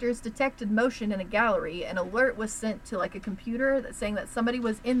detectors detected motion in a gallery, an alert was sent to, like, a computer that's saying that somebody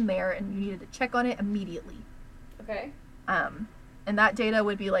was in there and you needed to check on it immediately. Okay. And that data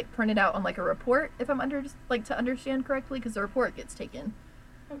would be like printed out on like a report, if I'm to understand correctly, because the report gets taken.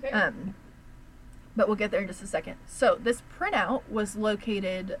 Okay. But we'll get there in just a second. So this printout was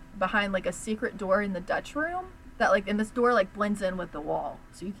located behind like a secret door in the Dutch room that like, and this door like blends in with the wall,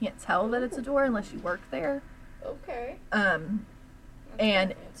 so you can't tell that it's a door unless you work there. Okay. That's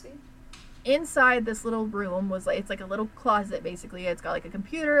and fancy. Inside this little room was like, it's like a little closet basically. It's got like a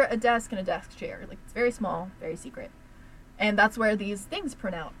computer, a desk, and a desk chair. Like it's very small, very secret. And that's where these things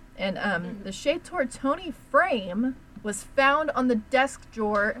print out. And the Chez Tortoni frame was found on the desk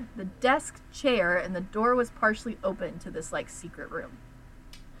drawer, the desk chair, and the door was partially open to this like secret room.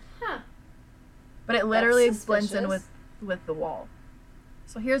 Huh. But it literally blends in with the wall.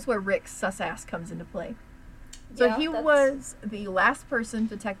 So here's where Rick's sus ass comes into play. So he was the last person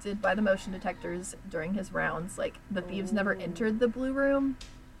detected by the motion detectors during his rounds. Like, the thieves never entered the blue room,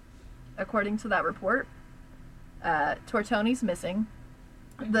 according to that report. Tortoni's missing.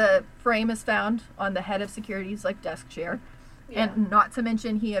 The frame is found on the head of security's, like, desk chair. Yeah. And not to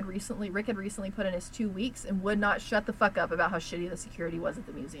mention, Rick had recently put in his 2 weeks and would not shut the fuck up about how shitty the security was at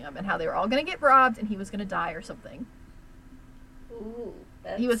the museum and how they were all gonna get robbed and he was gonna die or something. Ooh.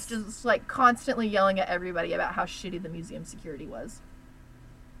 He was just, like, constantly yelling at everybody about how shitty the museum security was.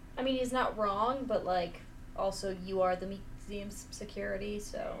 I mean, he's not wrong, but, like, also you are the museum's security,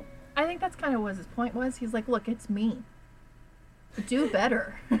 so... I think that's kind of what his point was. He's like, look, it's me. Do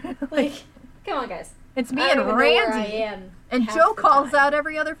better. like, come on, guys. It's me and Randy. And Joe calls out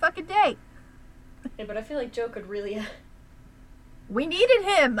every other fucking day. Yeah, but I feel like Joe could really... We needed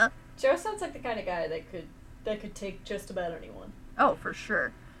him. Joe sounds like the kind of guy that could take just about anyone. Oh, for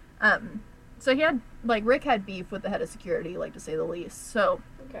sure. So he had, like, Rick had beef with the head of security, like, to say the least. So,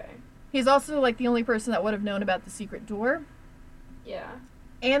 okay. He's also, like, the only person that would have known about the secret door. Yeah.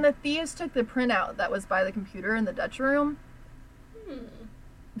 And the thieves took the printout that was by the computer in the Dutch room.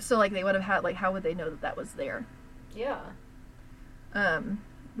 So, like, they would have had, like, how would they know that that was there? Yeah.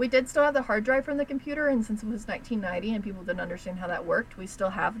 We did still have the hard drive from the computer, and since it was 1990 and people didn't understand how that worked, we still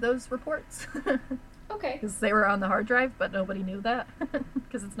have those reports. Okay. Because they were on the hard drive, but nobody knew that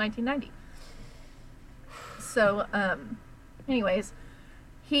because it's 1990. So, anyways,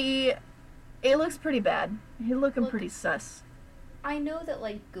 it looks pretty bad. He's looking pretty sus. I know that,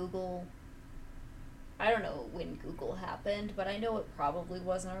 like, Google, I don't know when Google happened, but I know it probably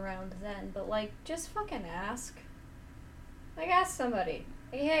wasn't around then, but, like, just fucking ask. Like, ask somebody,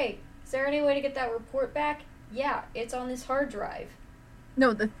 hey, is there any way to get that report back? Yeah, it's on this hard drive.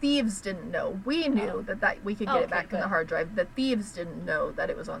 No, the thieves didn't know. We knew that we could get it back on the hard drive. The thieves didn't know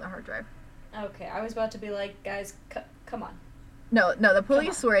that it was on the hard drive. Okay, I was about to be like, guys, come on. No, the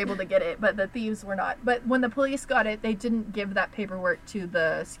police were able to get it, but the thieves were not. But when the police got it, they didn't give that paperwork to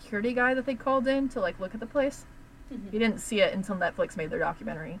the security guy that they called in to, like, look at the place. He didn't see it until Netflix made their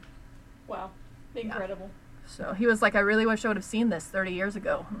documentary. Wow. Incredible. Yeah. So he was like, I really wish I would have seen this 30 years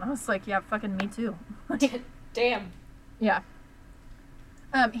ago. And I was like, yeah, fucking me too. Damn. Yeah.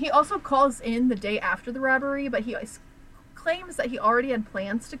 He also calls in the day after the robbery, but he claims that he already had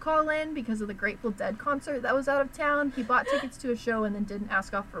plans to call in because of the Grateful Dead concert that was out of town. He bought tickets to a show and then didn't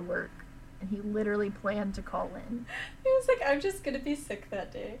ask off for work. And he literally planned to call in. He was like, I'm just gonna be sick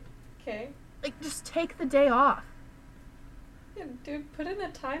that day. Okay? Like, just take the day off. Yeah, dude, put in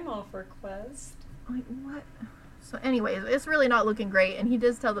a time off request. Like, what? So anyways, it's really not looking great. And he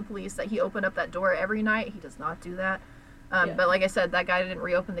does tell the police that he opened up that door every night. He does not do that. But like I said, that guy didn't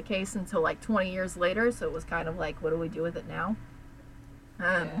reopen the case until like 20 years later, so it was kind of like, what do we do with it now?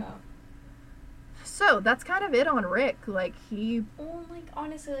 So that's kind of it on Rick. Like, well, like,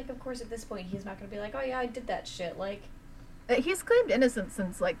 honestly, like, of course at this point he's not gonna be like, oh yeah, I did that shit. Like, he's claimed innocence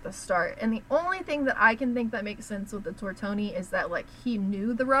since like the start, and the only thing that I can think that makes sense with the Tortoni is that, like, he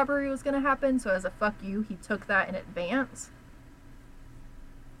knew the robbery was gonna happen, so as a fuck you, he took that in advance.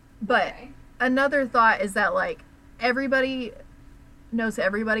 But another thought is that, like, everybody knows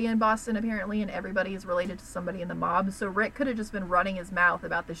everybody in Boston, apparently, and everybody is related to somebody in the mob, so Rick could have just been running his mouth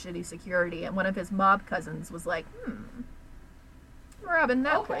about the shitty security, and one of his mob cousins was like, I'm robbing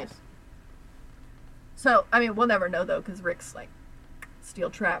that place. So, I mean, we'll never know, though, because Rick's, like, steel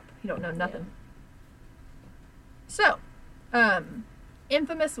trap. He don't know nothing. Yeah. So,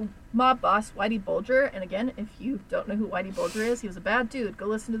 infamous mob boss Whitey Bulger, and again, if you don't know who Whitey Bulger is, he was a bad dude. Go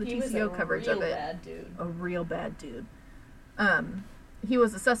listen to the TCO coverage of it. A real bad dude. He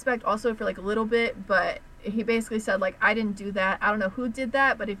was a suspect also for like a little bit, but he basically said, like, I didn't do that. I don't know who did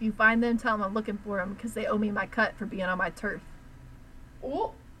that, but if you find them, tell them I'm looking for them because they owe me my cut for being on my turf.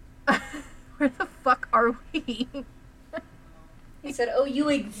 Oh. Where the fuck are we? He said, oh, you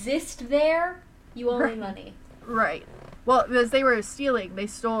exist there? You owe me money. Right. Well, because they were stealing,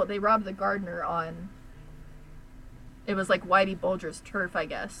 they robbed the gardener on, it was like Whitey Bulger's turf, I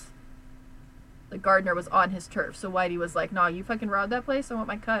guess. The gardener was on his turf, so Whitey was like, "Nah, you fucking robbed that place, I want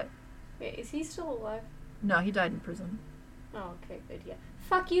my cut." Wait, is he still alive? No, he died in prison. Oh, okay, good, yeah.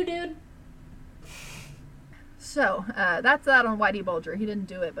 Fuck you, dude. So, that's that on Whitey Bulger. He didn't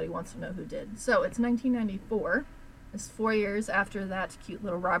do it, but he wants to know who did. So, it's 1994. It's 4 years after that cute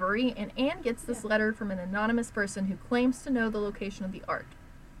little robbery, and Anne gets this letter from an anonymous person who claims to know the location of the art.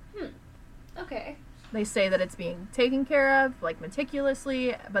 Okay. They say that it's being taken care of, like,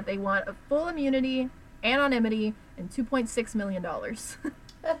 meticulously, but they want a full immunity, anonymity, and $2.6 million.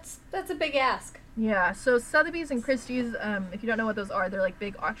 That's a big ask. Yeah, so Sotheby's and Christie's, if you don't know what those are, they're like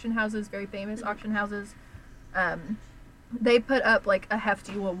big auction houses, very famous auction houses. They put up like a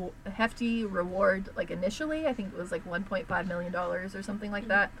hefty reward, like initially. I think it was like $1.5 million or something like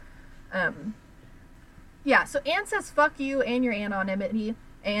that. Yeah, so Anne says, "Fuck you and your anonymity,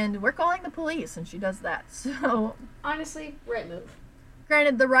 and we're calling the police," and she does that. So Honestly, right move.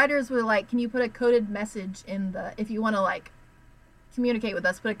 granted, the writers were like, "Can you put a coded message in the, if you want to like communicate with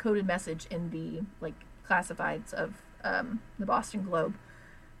us, put a coded message in the like classifieds of the Boston Globe."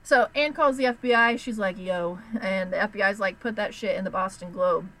 So Anne calls the FBI. She's like, "Yo," and the FBI's like, "Put that shit in the Boston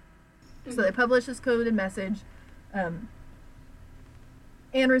Globe." So they publish this coded message. Anne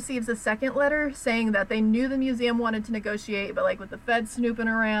receives a second letter saying that they knew the museum wanted to negotiate, but like with the feds snooping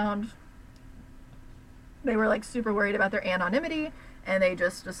around, they were like super worried about their anonymity, and they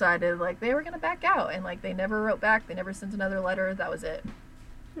just decided like they were gonna back out, and like they never wrote back. They never sent another letter. That was it.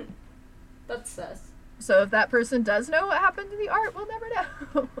 That's sus. So if that person does know what happened to the art, we'll never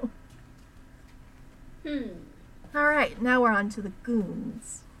know. Alright, now we're on to the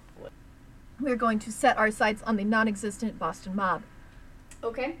goons. We're going to set our sights on the non-existent Boston mob.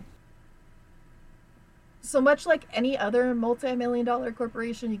 Okay. So much like any other multi-million-dollar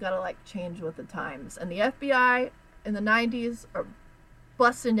corporation, you gotta like change with the times. And the FBI in the 90s are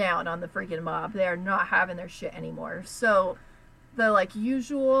busting down on the freaking mob. They are not having their shit anymore. So the like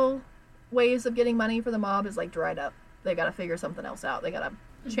usual ways of getting money for the mob is like dried up. They gotta figure something else out. They gotta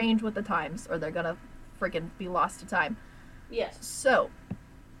change with the times, or they're gonna freaking be lost to time. Yes. So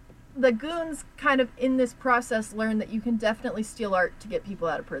the goons kind of in this process learn that you can definitely steal art to get people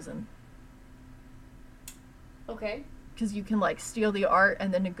out of prison. Okay. Because you can like steal the art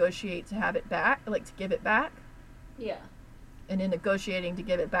and then negotiate to have it back, like to give it back. Yeah. And in negotiating to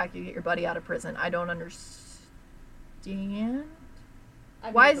give it back, you get your buddy out of prison. I don't understand.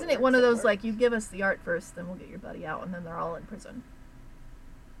 Why isn't it one of those like, you give us the art first, then we'll get your buddy out, and then they're all in prison?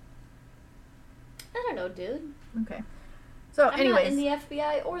 I don't know, dude. Okay. So I'm anyways. not in the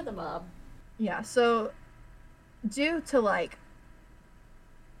FBI or the mob. Yeah, so due to like,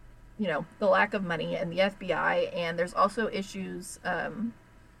 you know, the lack of money and the FBI, and there's also issues,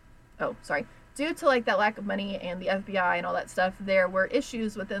 due to like that lack of money and the FBI and all that stuff, there were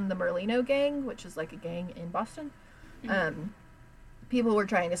issues within the Merlino gang, which is like a gang in Boston. People were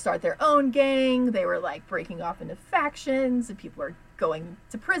trying to start their own gang. They were like breaking off into factions, and people were going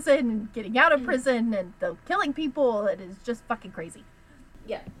to prison and getting out of prison, and killing people. It is just fucking crazy.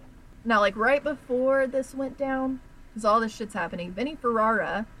 Yeah. Now, like right before this went down, because all this shit's happening, Vinny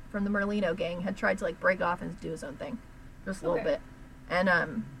Ferrara from the Merlino gang had tried to like break off and do his own thing, just a little bit,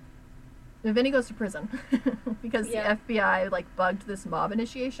 and Vinny goes to prison because the FBI like bugged this mob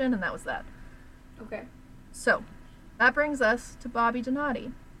initiation, and that was that. Okay. So that brings us to Bobby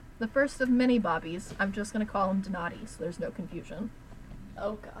Donati, the first of many Bobbies. I'm just gonna call him Donati, so there's no confusion.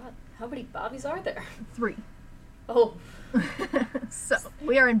 Oh God, how many Bobbies are there? 3. Oh. So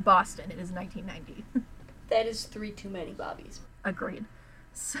we are in Boston. It is 1990. That is 3 too many Bobbies. Agreed.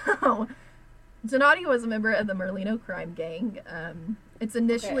 So Donati was a member of the Merlino crime gang. It's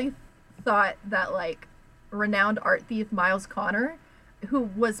initially thought that like renowned art thief Miles Connor, who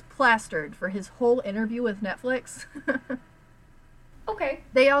was plastered for his whole interview with Netflix. Okay.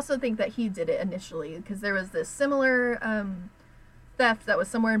 They also think that he did it initially because there was this similar theft that was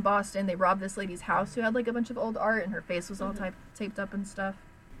somewhere in Boston. They robbed this lady's house who had like a bunch of old art, and her face was all taped up and stuff.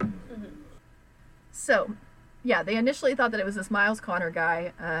 So yeah, they initially thought that it was this Miles Connor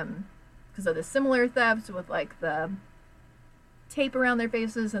guy because of the similar theft with like the tape around their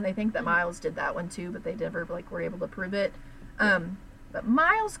faces, and they think that Miles did that one too, but they never like were able to prove it. But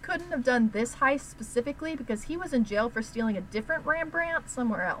Miles couldn't have done this heist specifically because he was in jail for stealing a different Rembrandt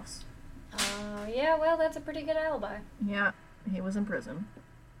somewhere else. Yeah, well, that's a pretty good alibi. Yeah, he was in prison.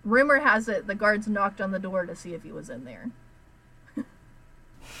 Rumor has it the guards knocked on the door to see if he was in there.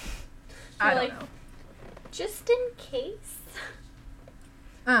 I don't know. Just in case.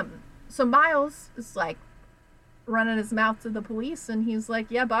 So Miles is like, running his mouth to the police, and he's like,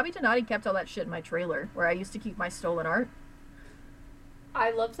 yeah, Bobby Donati kept all that shit in my trailer where I used to keep my stolen art.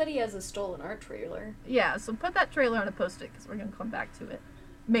 I love that he has a stolen art trailer. Yeah, so put that trailer on a post-it because we're going to come back to it.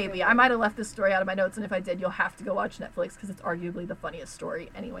 Maybe. Okay. I might have left this story out of my notes, and if I did, you'll have to go watch Netflix because it's arguably the funniest story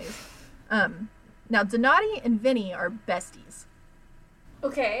anyways. Now, Donati and Vinny are besties.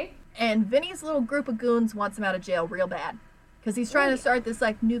 Okay. And Vinny's little group of goons wants him out of jail real bad. Because he's trying to start this,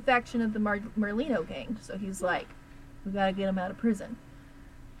 like, new faction of the Merlino gang. So he's like, we gotta get him out of prison.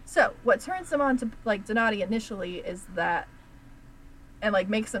 So, what turns him on to, like, Donati initially is that, and, like,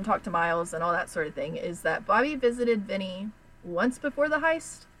 makes him talk to Miles and all that sort of thing, is that Bobby visited Vinny once before the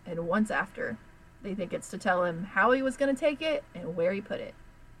heist and once after. They think it's to tell him how he was gonna take it and where he put it.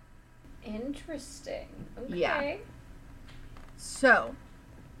 Interesting. Okay. Yeah. So,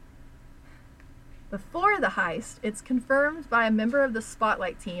 before the heist, it's confirmed by a member of the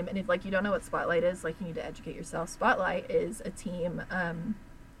Spotlight team, and if, like, you don't know what Spotlight is, like, you need to educate yourself. Spotlight is a team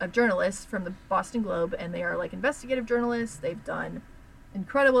of journalists from the Boston Globe, and they are, like, investigative journalists. They've done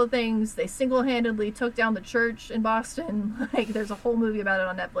incredible things. They single-handedly took down the church in Boston. Like, there's a whole movie about it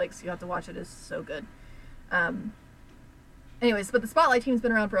on Netflix. You have to watch it. It's so good. Anyways, but the Spotlight team's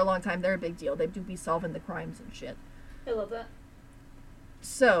been around for a long time. They're a big deal. They do be solving the crimes and shit. I love that.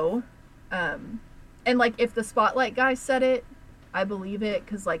 So, and, like, if the Spotlight guy said it, I believe it,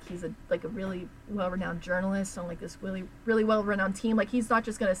 because, like, he's a really well-renowned journalist on, like, this really, really well-renowned team. Like, he's not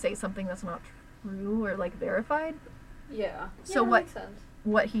just going to say something that's not true or, like, verified. Yeah. So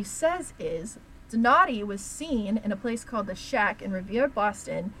what he says is, Donati was seen in a place called the Shack in Revere,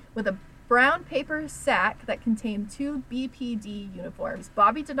 Boston, with a brown paper sack that contained 2 BPD uniforms.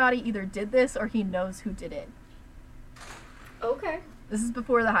 Bobby Donati either did this or he knows who did it. Okay. This is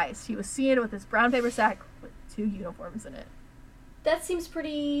before the heist. He was seen with this brown paper sack with 2 uniforms in it. That seems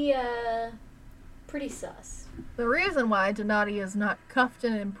pretty sus. The reason why Donati is not cuffed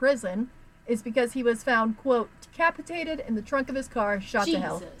and in prison is because he was found, quote, decapitated in the trunk of his car, shot to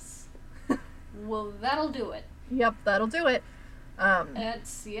hell. Jesus. Well, that'll do it. Yep, that'll do it. I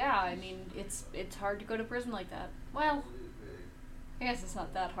mean, it's hard to go to prison like that. Well, I guess it's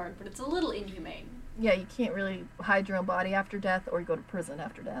not that hard, but it's a little inhumane. Yeah, you can't really hide your own body after death or go to prison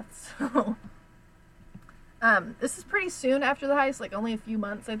after death, so... this is pretty soon after the heist, like only a few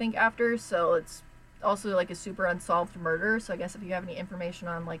months, I think, after, so it's also, like, a super unsolved murder, so I guess if you have any information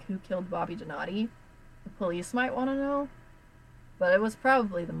on, like, who killed Bobby Donati, the police might want to know. But it was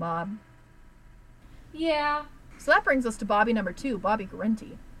probably the mob. Yeah. So that brings us to Bobby number 2, Bobby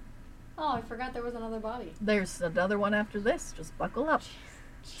Garenti. Oh, I forgot there was another Bobby. There's another one after this, just buckle up.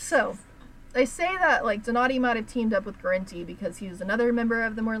 So, they say that, like, Donati might have teamed up with Garenti because he was another member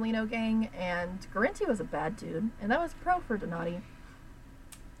of the Merlino gang, and Garenti was a bad dude, and that was pro for Donati.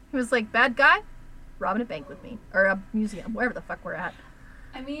 He was like, bad guy, robbing a bank with me, or a museum, wherever the fuck we're at.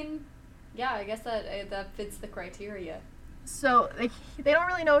 I mean, yeah, I guess that fits the criteria. So, they don't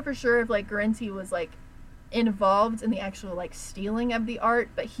really know for sure if, like, Garenti was, like, involved in the actual, like, stealing of the art,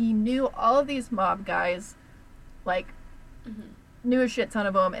 but he knew all of these mob guys, like, knew a shit ton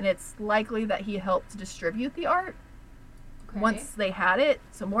of them, and it's likely that he helped distribute the art once they had it,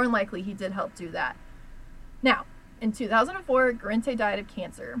 so more than likely he did help do that. Now, in 2004, Garenti died of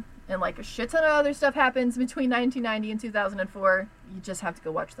cancer, and, like, a shit ton of other stuff happens between 1990 and 2004. You just have to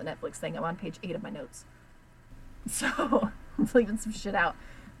go watch the Netflix thing. I'm on page 8 of my notes. So, I'm leaving some shit out.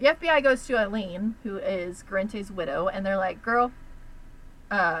 The FBI goes to Eileen, who is Garenti's widow, and they're like, girl,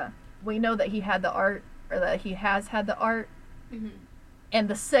 we know that he had the art, or that he has had the art. And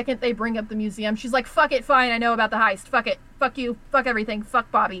the second they bring up the museum, she's like, fuck it, fine, I know about the heist. Fuck it. Fuck you. Fuck everything.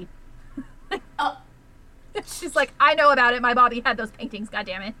 Fuck Bobby. She's like, I know about it. My Bobby had those paintings,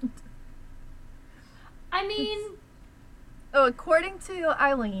 goddammit. I mean... Oh, according to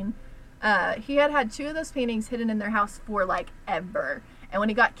Eileen, he had 2 of those paintings hidden in their house for, like, ever. And when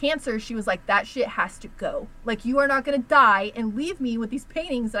he got cancer, she was like, that shit has to go. Like, you are not going to die and leave me with these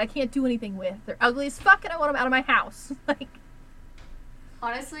paintings that I can't do anything with. They're ugly as fuck and I want them out of my house. Like,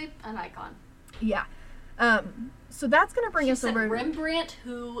 honestly, an icon. Yeah. So that's going to bring us over... Rembrandt,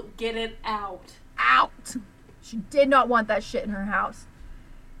 who get it out. Out! She did not want that shit in her house.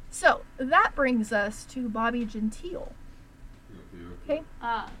 So, that brings us to Bobby Gentile. Okay?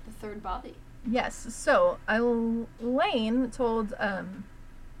 The third Bobby. Yes, so Elaine told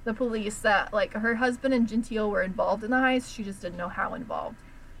the police that, like, her husband and Gentile were involved in the heist. She just didn't know how involved.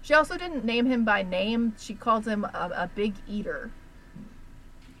 She also didn't name him by name. She called him a big eater.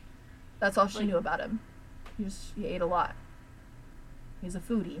 That's all she knew about him. He ate a lot. He's a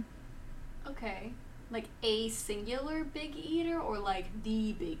foodie. Okay. Like a singular big eater or like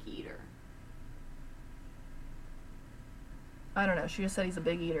the big eater? I don't know. She just said he's a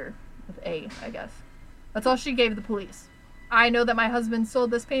big eater. With A, I guess. That's all she gave the police. I know that my husband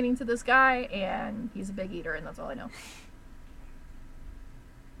sold this painting to this guy, and he's a big eater, and that's all I know.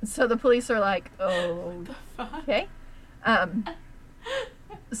 So the police are like, oh, okay.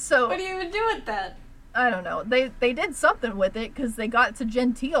 So What do you even do with that? I don't know. They did something with it because they got to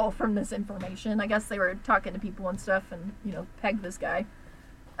Gentile from this information. I guess they were talking to people and stuff, and pegged this guy.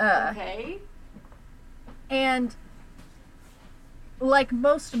 Okay. And like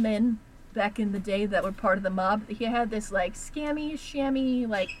most men back in the day that were part of the mob, he had this like scammy, shammy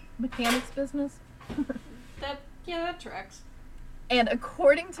like mechanics business. that tracks. And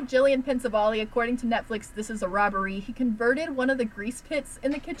according to Jillian Pensavalle, according to Netflix, this is a robbery. He converted one of the grease pits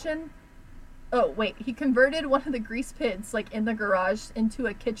in the kitchen. Oh, wait. He converted one of the grease pits, like, in the garage into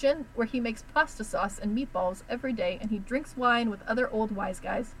a kitchen where he makes pasta sauce and meatballs every day, and he drinks wine with other old wise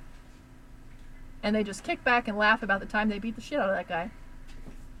guys. And they just kick back and laugh about the time they beat the shit out of that guy.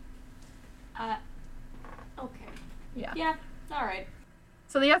 Okay. Yeah. Yeah, alright.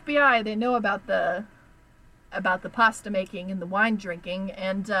 So the FBI, they know about the pasta making and the wine drinking,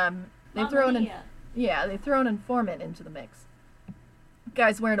 and they throw an informant into the mix.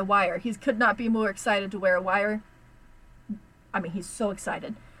 Guy's wearing a wire. He could not be more excited to wear a wire. I mean, he's so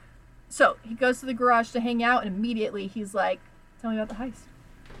excited. So he goes to the garage to hang out, and immediately he's like, "Tell me about the heist."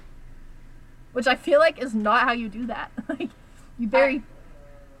 Which I feel like is not how you do that. Like, you very,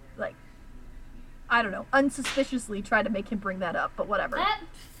 I don't know, unsuspiciously try to make him bring that up, but whatever. That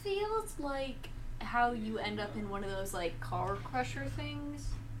feels like how you end up in one of those, like, car crusher things.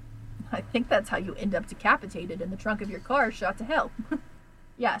 I think that's how you end up decapitated in the trunk of your car, shot to hell.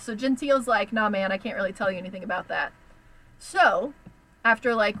 Yeah, so Gentile's like, nah, man, I can't really tell you anything about that. So,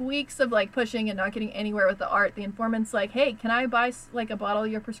 after, like, weeks of, like, pushing and not getting anywhere with the art, the informant's like, hey, can I buy, like, a bottle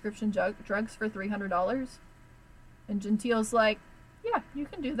of your prescription drugs for $300? And Gentile's like, yeah, you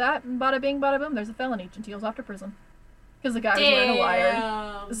can do that. And bada bing, bada boom, there's a felony. Gentile's off to prison. Because the guy was wearing a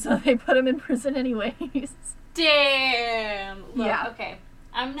wire. So they put him in prison anyways. Damn! Look, yeah. Okay.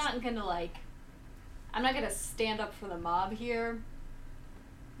 I'm not gonna stand up for the mob here.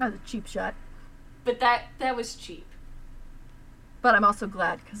 That was a cheap shot. But that was cheap. But I'm also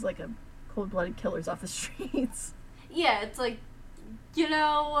glad, because, like, a cold-blooded killer's off the streets. Yeah, it's like,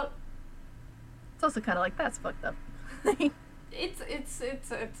 It's also kind of like, that's fucked up. it's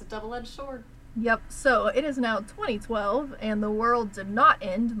a double-edged sword. Yep, so it is now 2012, and the world did not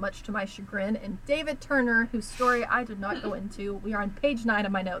end, much to my chagrin, and David Turner, whose story I did not go into, we are on page 9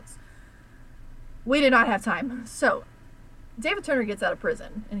 of my notes. We did not have time. So, David Turner gets out of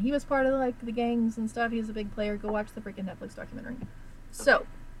prison, and he was part of, like, the gangs and stuff. He was a big player. Go watch the freaking Netflix documentary. So,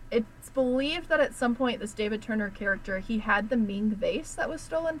 it's believed that at some point, this David Turner character, he had the Ming vase that was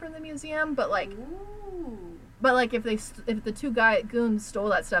stolen from the museum, but, like... Ooh. But, like, if the two goons stole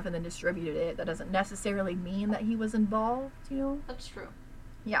that stuff and then distributed it, that doesn't necessarily mean that he was involved, That's true.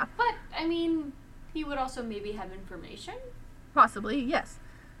 Yeah. But, I mean, he would also maybe have information? Possibly, yes.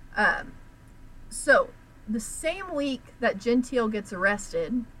 So, the same week that Gentile gets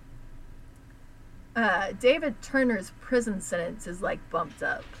arrested, David Turner's prison sentence is, like, bumped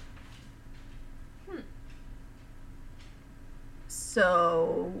up.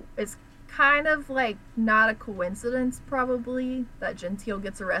 So, it's kind of like not a coincidence probably that Gentile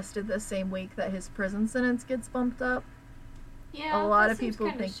gets arrested the same week that his prison sentence gets bumped up. Yeah, a lot of people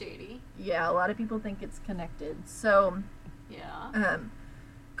think shady. Yeah, a lot of people think it's connected. So yeah.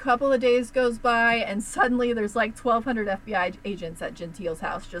 Couple of days goes by and suddenly there's like 1,200 FBI agents at Gentile's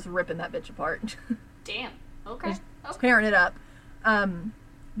house just ripping that bitch apart. Damn. Okay. Tearing it up.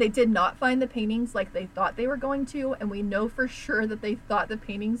 They did not find the paintings like they thought they were going to, and we know for sure that they thought the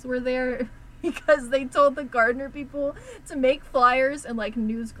paintings were there because they told the Gardner people to make flyers and, like,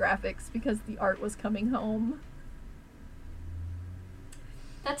 news graphics because the art was coming home.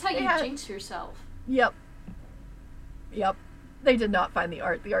 That's how you jinx yourself. Yep. They did not find the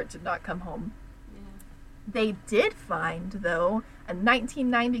art. The art did not come home. They did find, though, a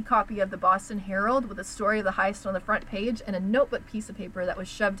 1990 copy of the Boston Herald with a story of the heist on the front page and a notebook piece of paper that was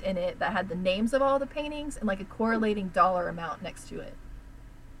shoved in it that had the names of all the paintings and, like, a correlating dollar amount next to it.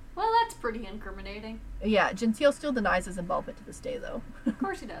 Well, that's pretty incriminating. Yeah, Gentile still denies his involvement to this day, though. Of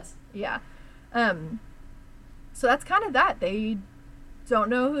course he does. Yeah. So that's kind of that. They don't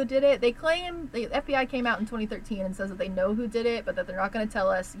know who did it. They claim, the FBI came out in 2013 and says that they know who did it, but that they're not going to tell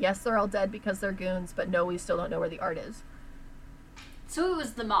us. Yes, they're all dead because they're goons, but no, we still don't know where the art is. So it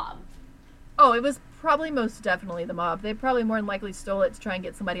was the mob. Oh, it was probably most definitely the mob. They probably more than likely stole it to try and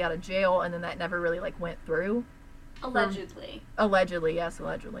get somebody out of jail, and then that never really, like, went through. Allegedly. Allegedly, yes,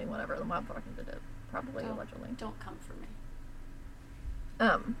 allegedly. Whatever, the mob fucking did it. Probably, allegedly. Don't come for me.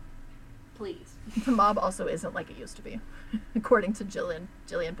 Please. The mob also isn't like it used to be, according to Jillian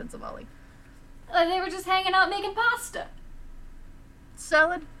Pensavalle. They were just hanging out making pasta.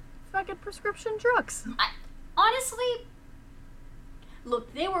 Selling fucking prescription drugs. Honestly,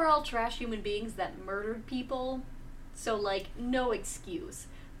 look, they were all trash human beings that murdered people, so, like, no excuse.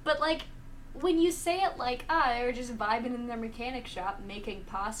 But, like, when you say it like, they were just vibing in their mechanic shop making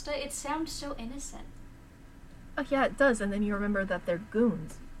pasta, it sounds so innocent. Oh, yeah, it does, and then you remember that they're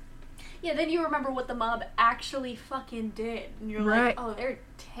goons. Yeah, then you remember what the mob actually fucking did, and you're Right. like, oh, they're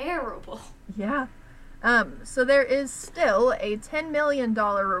terrible. Yeah. So there is still a $10 million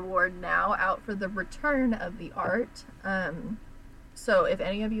reward now out for the return of the art. So if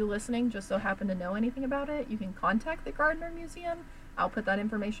any of you listening just so happen to know anything about it, you can contact the Gardner Museum. I'll put that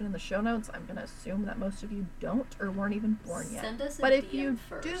information in the show notes. I'm going to assume that most of you don't or weren't even born yet. Send us a but DM if you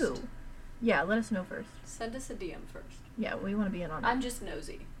first. do, yeah, let us know first. Send us a DM first. Yeah, we want to be in on that. I'm just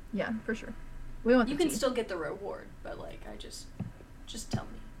nosy. Yeah, for sure. We want You the can tea. still get the reward, but, like, just tell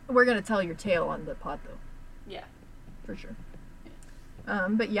me. We're going to tell your tale on the pod, though. Yeah. For sure.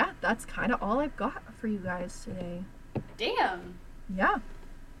 But yeah, that's kind of all I've got for you guys today. Damn. Yeah.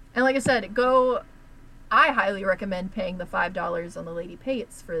 And like I said, I highly recommend paying the $5 on the Lady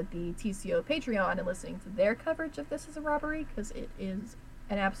Pates for the TCO Patreon and listening to their coverage of This Is a Robbery, because it is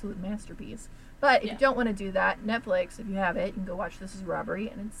an absolute masterpiece. But if you don't want to do that, Netflix, if you have it, you can go watch This Is a Robbery,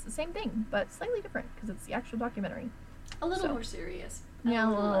 and it's the same thing, but slightly different, because it's the actual documentary. A little more serious. Yeah, a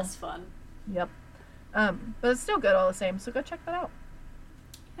little less fun. Yep. But it's still good all the same, so go check that out.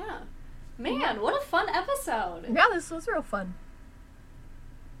 Yeah. Man, what a fun episode. Yeah, this was real fun.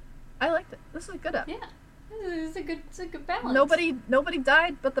 I liked it. This is a good episode. Yeah. It's a good balance. Nobody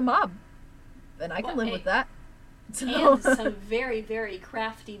died but the mob. And I can live with that. So. And some very, very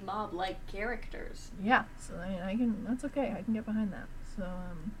crafty mob-like characters. Yeah, so I mean, that's okay. I can get behind that. So,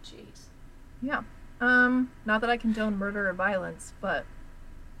 Jeez. Yeah. Not that I condone murder or violence, but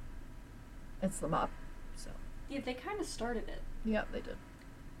it's the mob. So. Yeah, they kind of started it. Yeah, they did.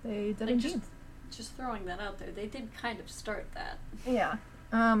 They did like indeed. Just throwing that out there. They did kind of start that. Yeah.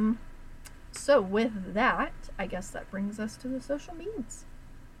 So with that, I guess that brings us to the social medias.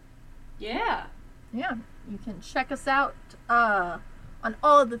 Yeah. Yeah. You can check us out on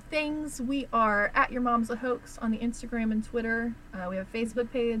all of the things. We are at Your Mom's a Hoax on the Instagram and Twitter. We have a Facebook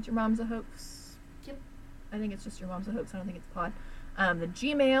page, Your Mom's a Hoax. Yep. I think it's just Your Mom's a Hoax. I don't think it's a pod. The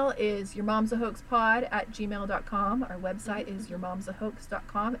Gmail is yourmomsahoaxpod@gmail.com. Our website is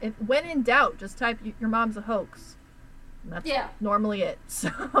yourmomsahoax.com. When in doubt, just type Your Mom's a Hoax. And that's normally it.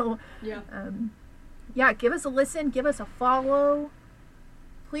 So, yeah, give us a listen. Give us a follow.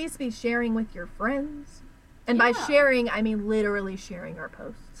 Please be sharing with your friends. And by sharing, I mean literally sharing our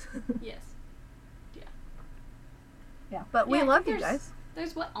posts. Yes. Yeah. Yeah, but we love you guys.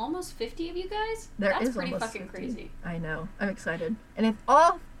 There's almost 50 of you guys? That's pretty fucking crazy. I know. I'm excited. And if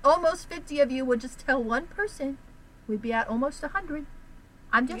almost 50 of you would just tell one person, we'd be at almost 100.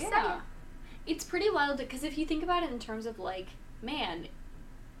 I'm just saying. It's pretty wild, because if you think about it in terms of, like, man,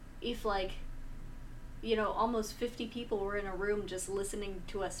 if, like, you know, almost 50 people were in a room just listening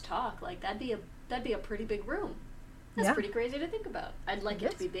to us talk, like, that'd be a pretty big room. That's pretty crazy to think about. I'd like it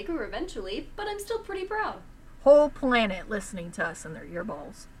to be bigger eventually, but I'm still pretty proud. Whole planet listening to us in their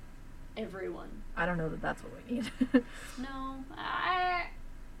earballs. Everyone. I don't know that that's what we need. No, I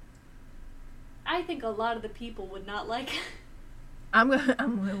think a lot of the people would not like it. I'm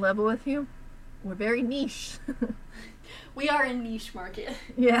gonna level with you. We're very niche. We are a niche market.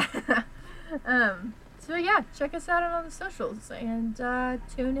 Yeah. So yeah, check us out on all the socials and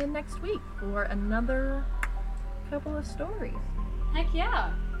tune in next week for another couple of stories. Heck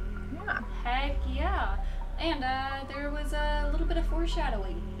yeah. Yeah. Heck yeah. And there was a little bit of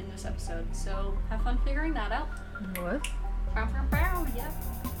foreshadowing in this episode, so have fun figuring that out. What? Yeah.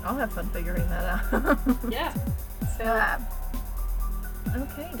 I'll have fun figuring that out. Yeah. So,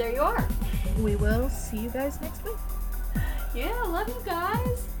 okay. there you are. We will see you guys next week. Yeah, love you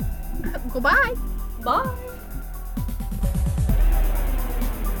guys. Goodbye. Bye.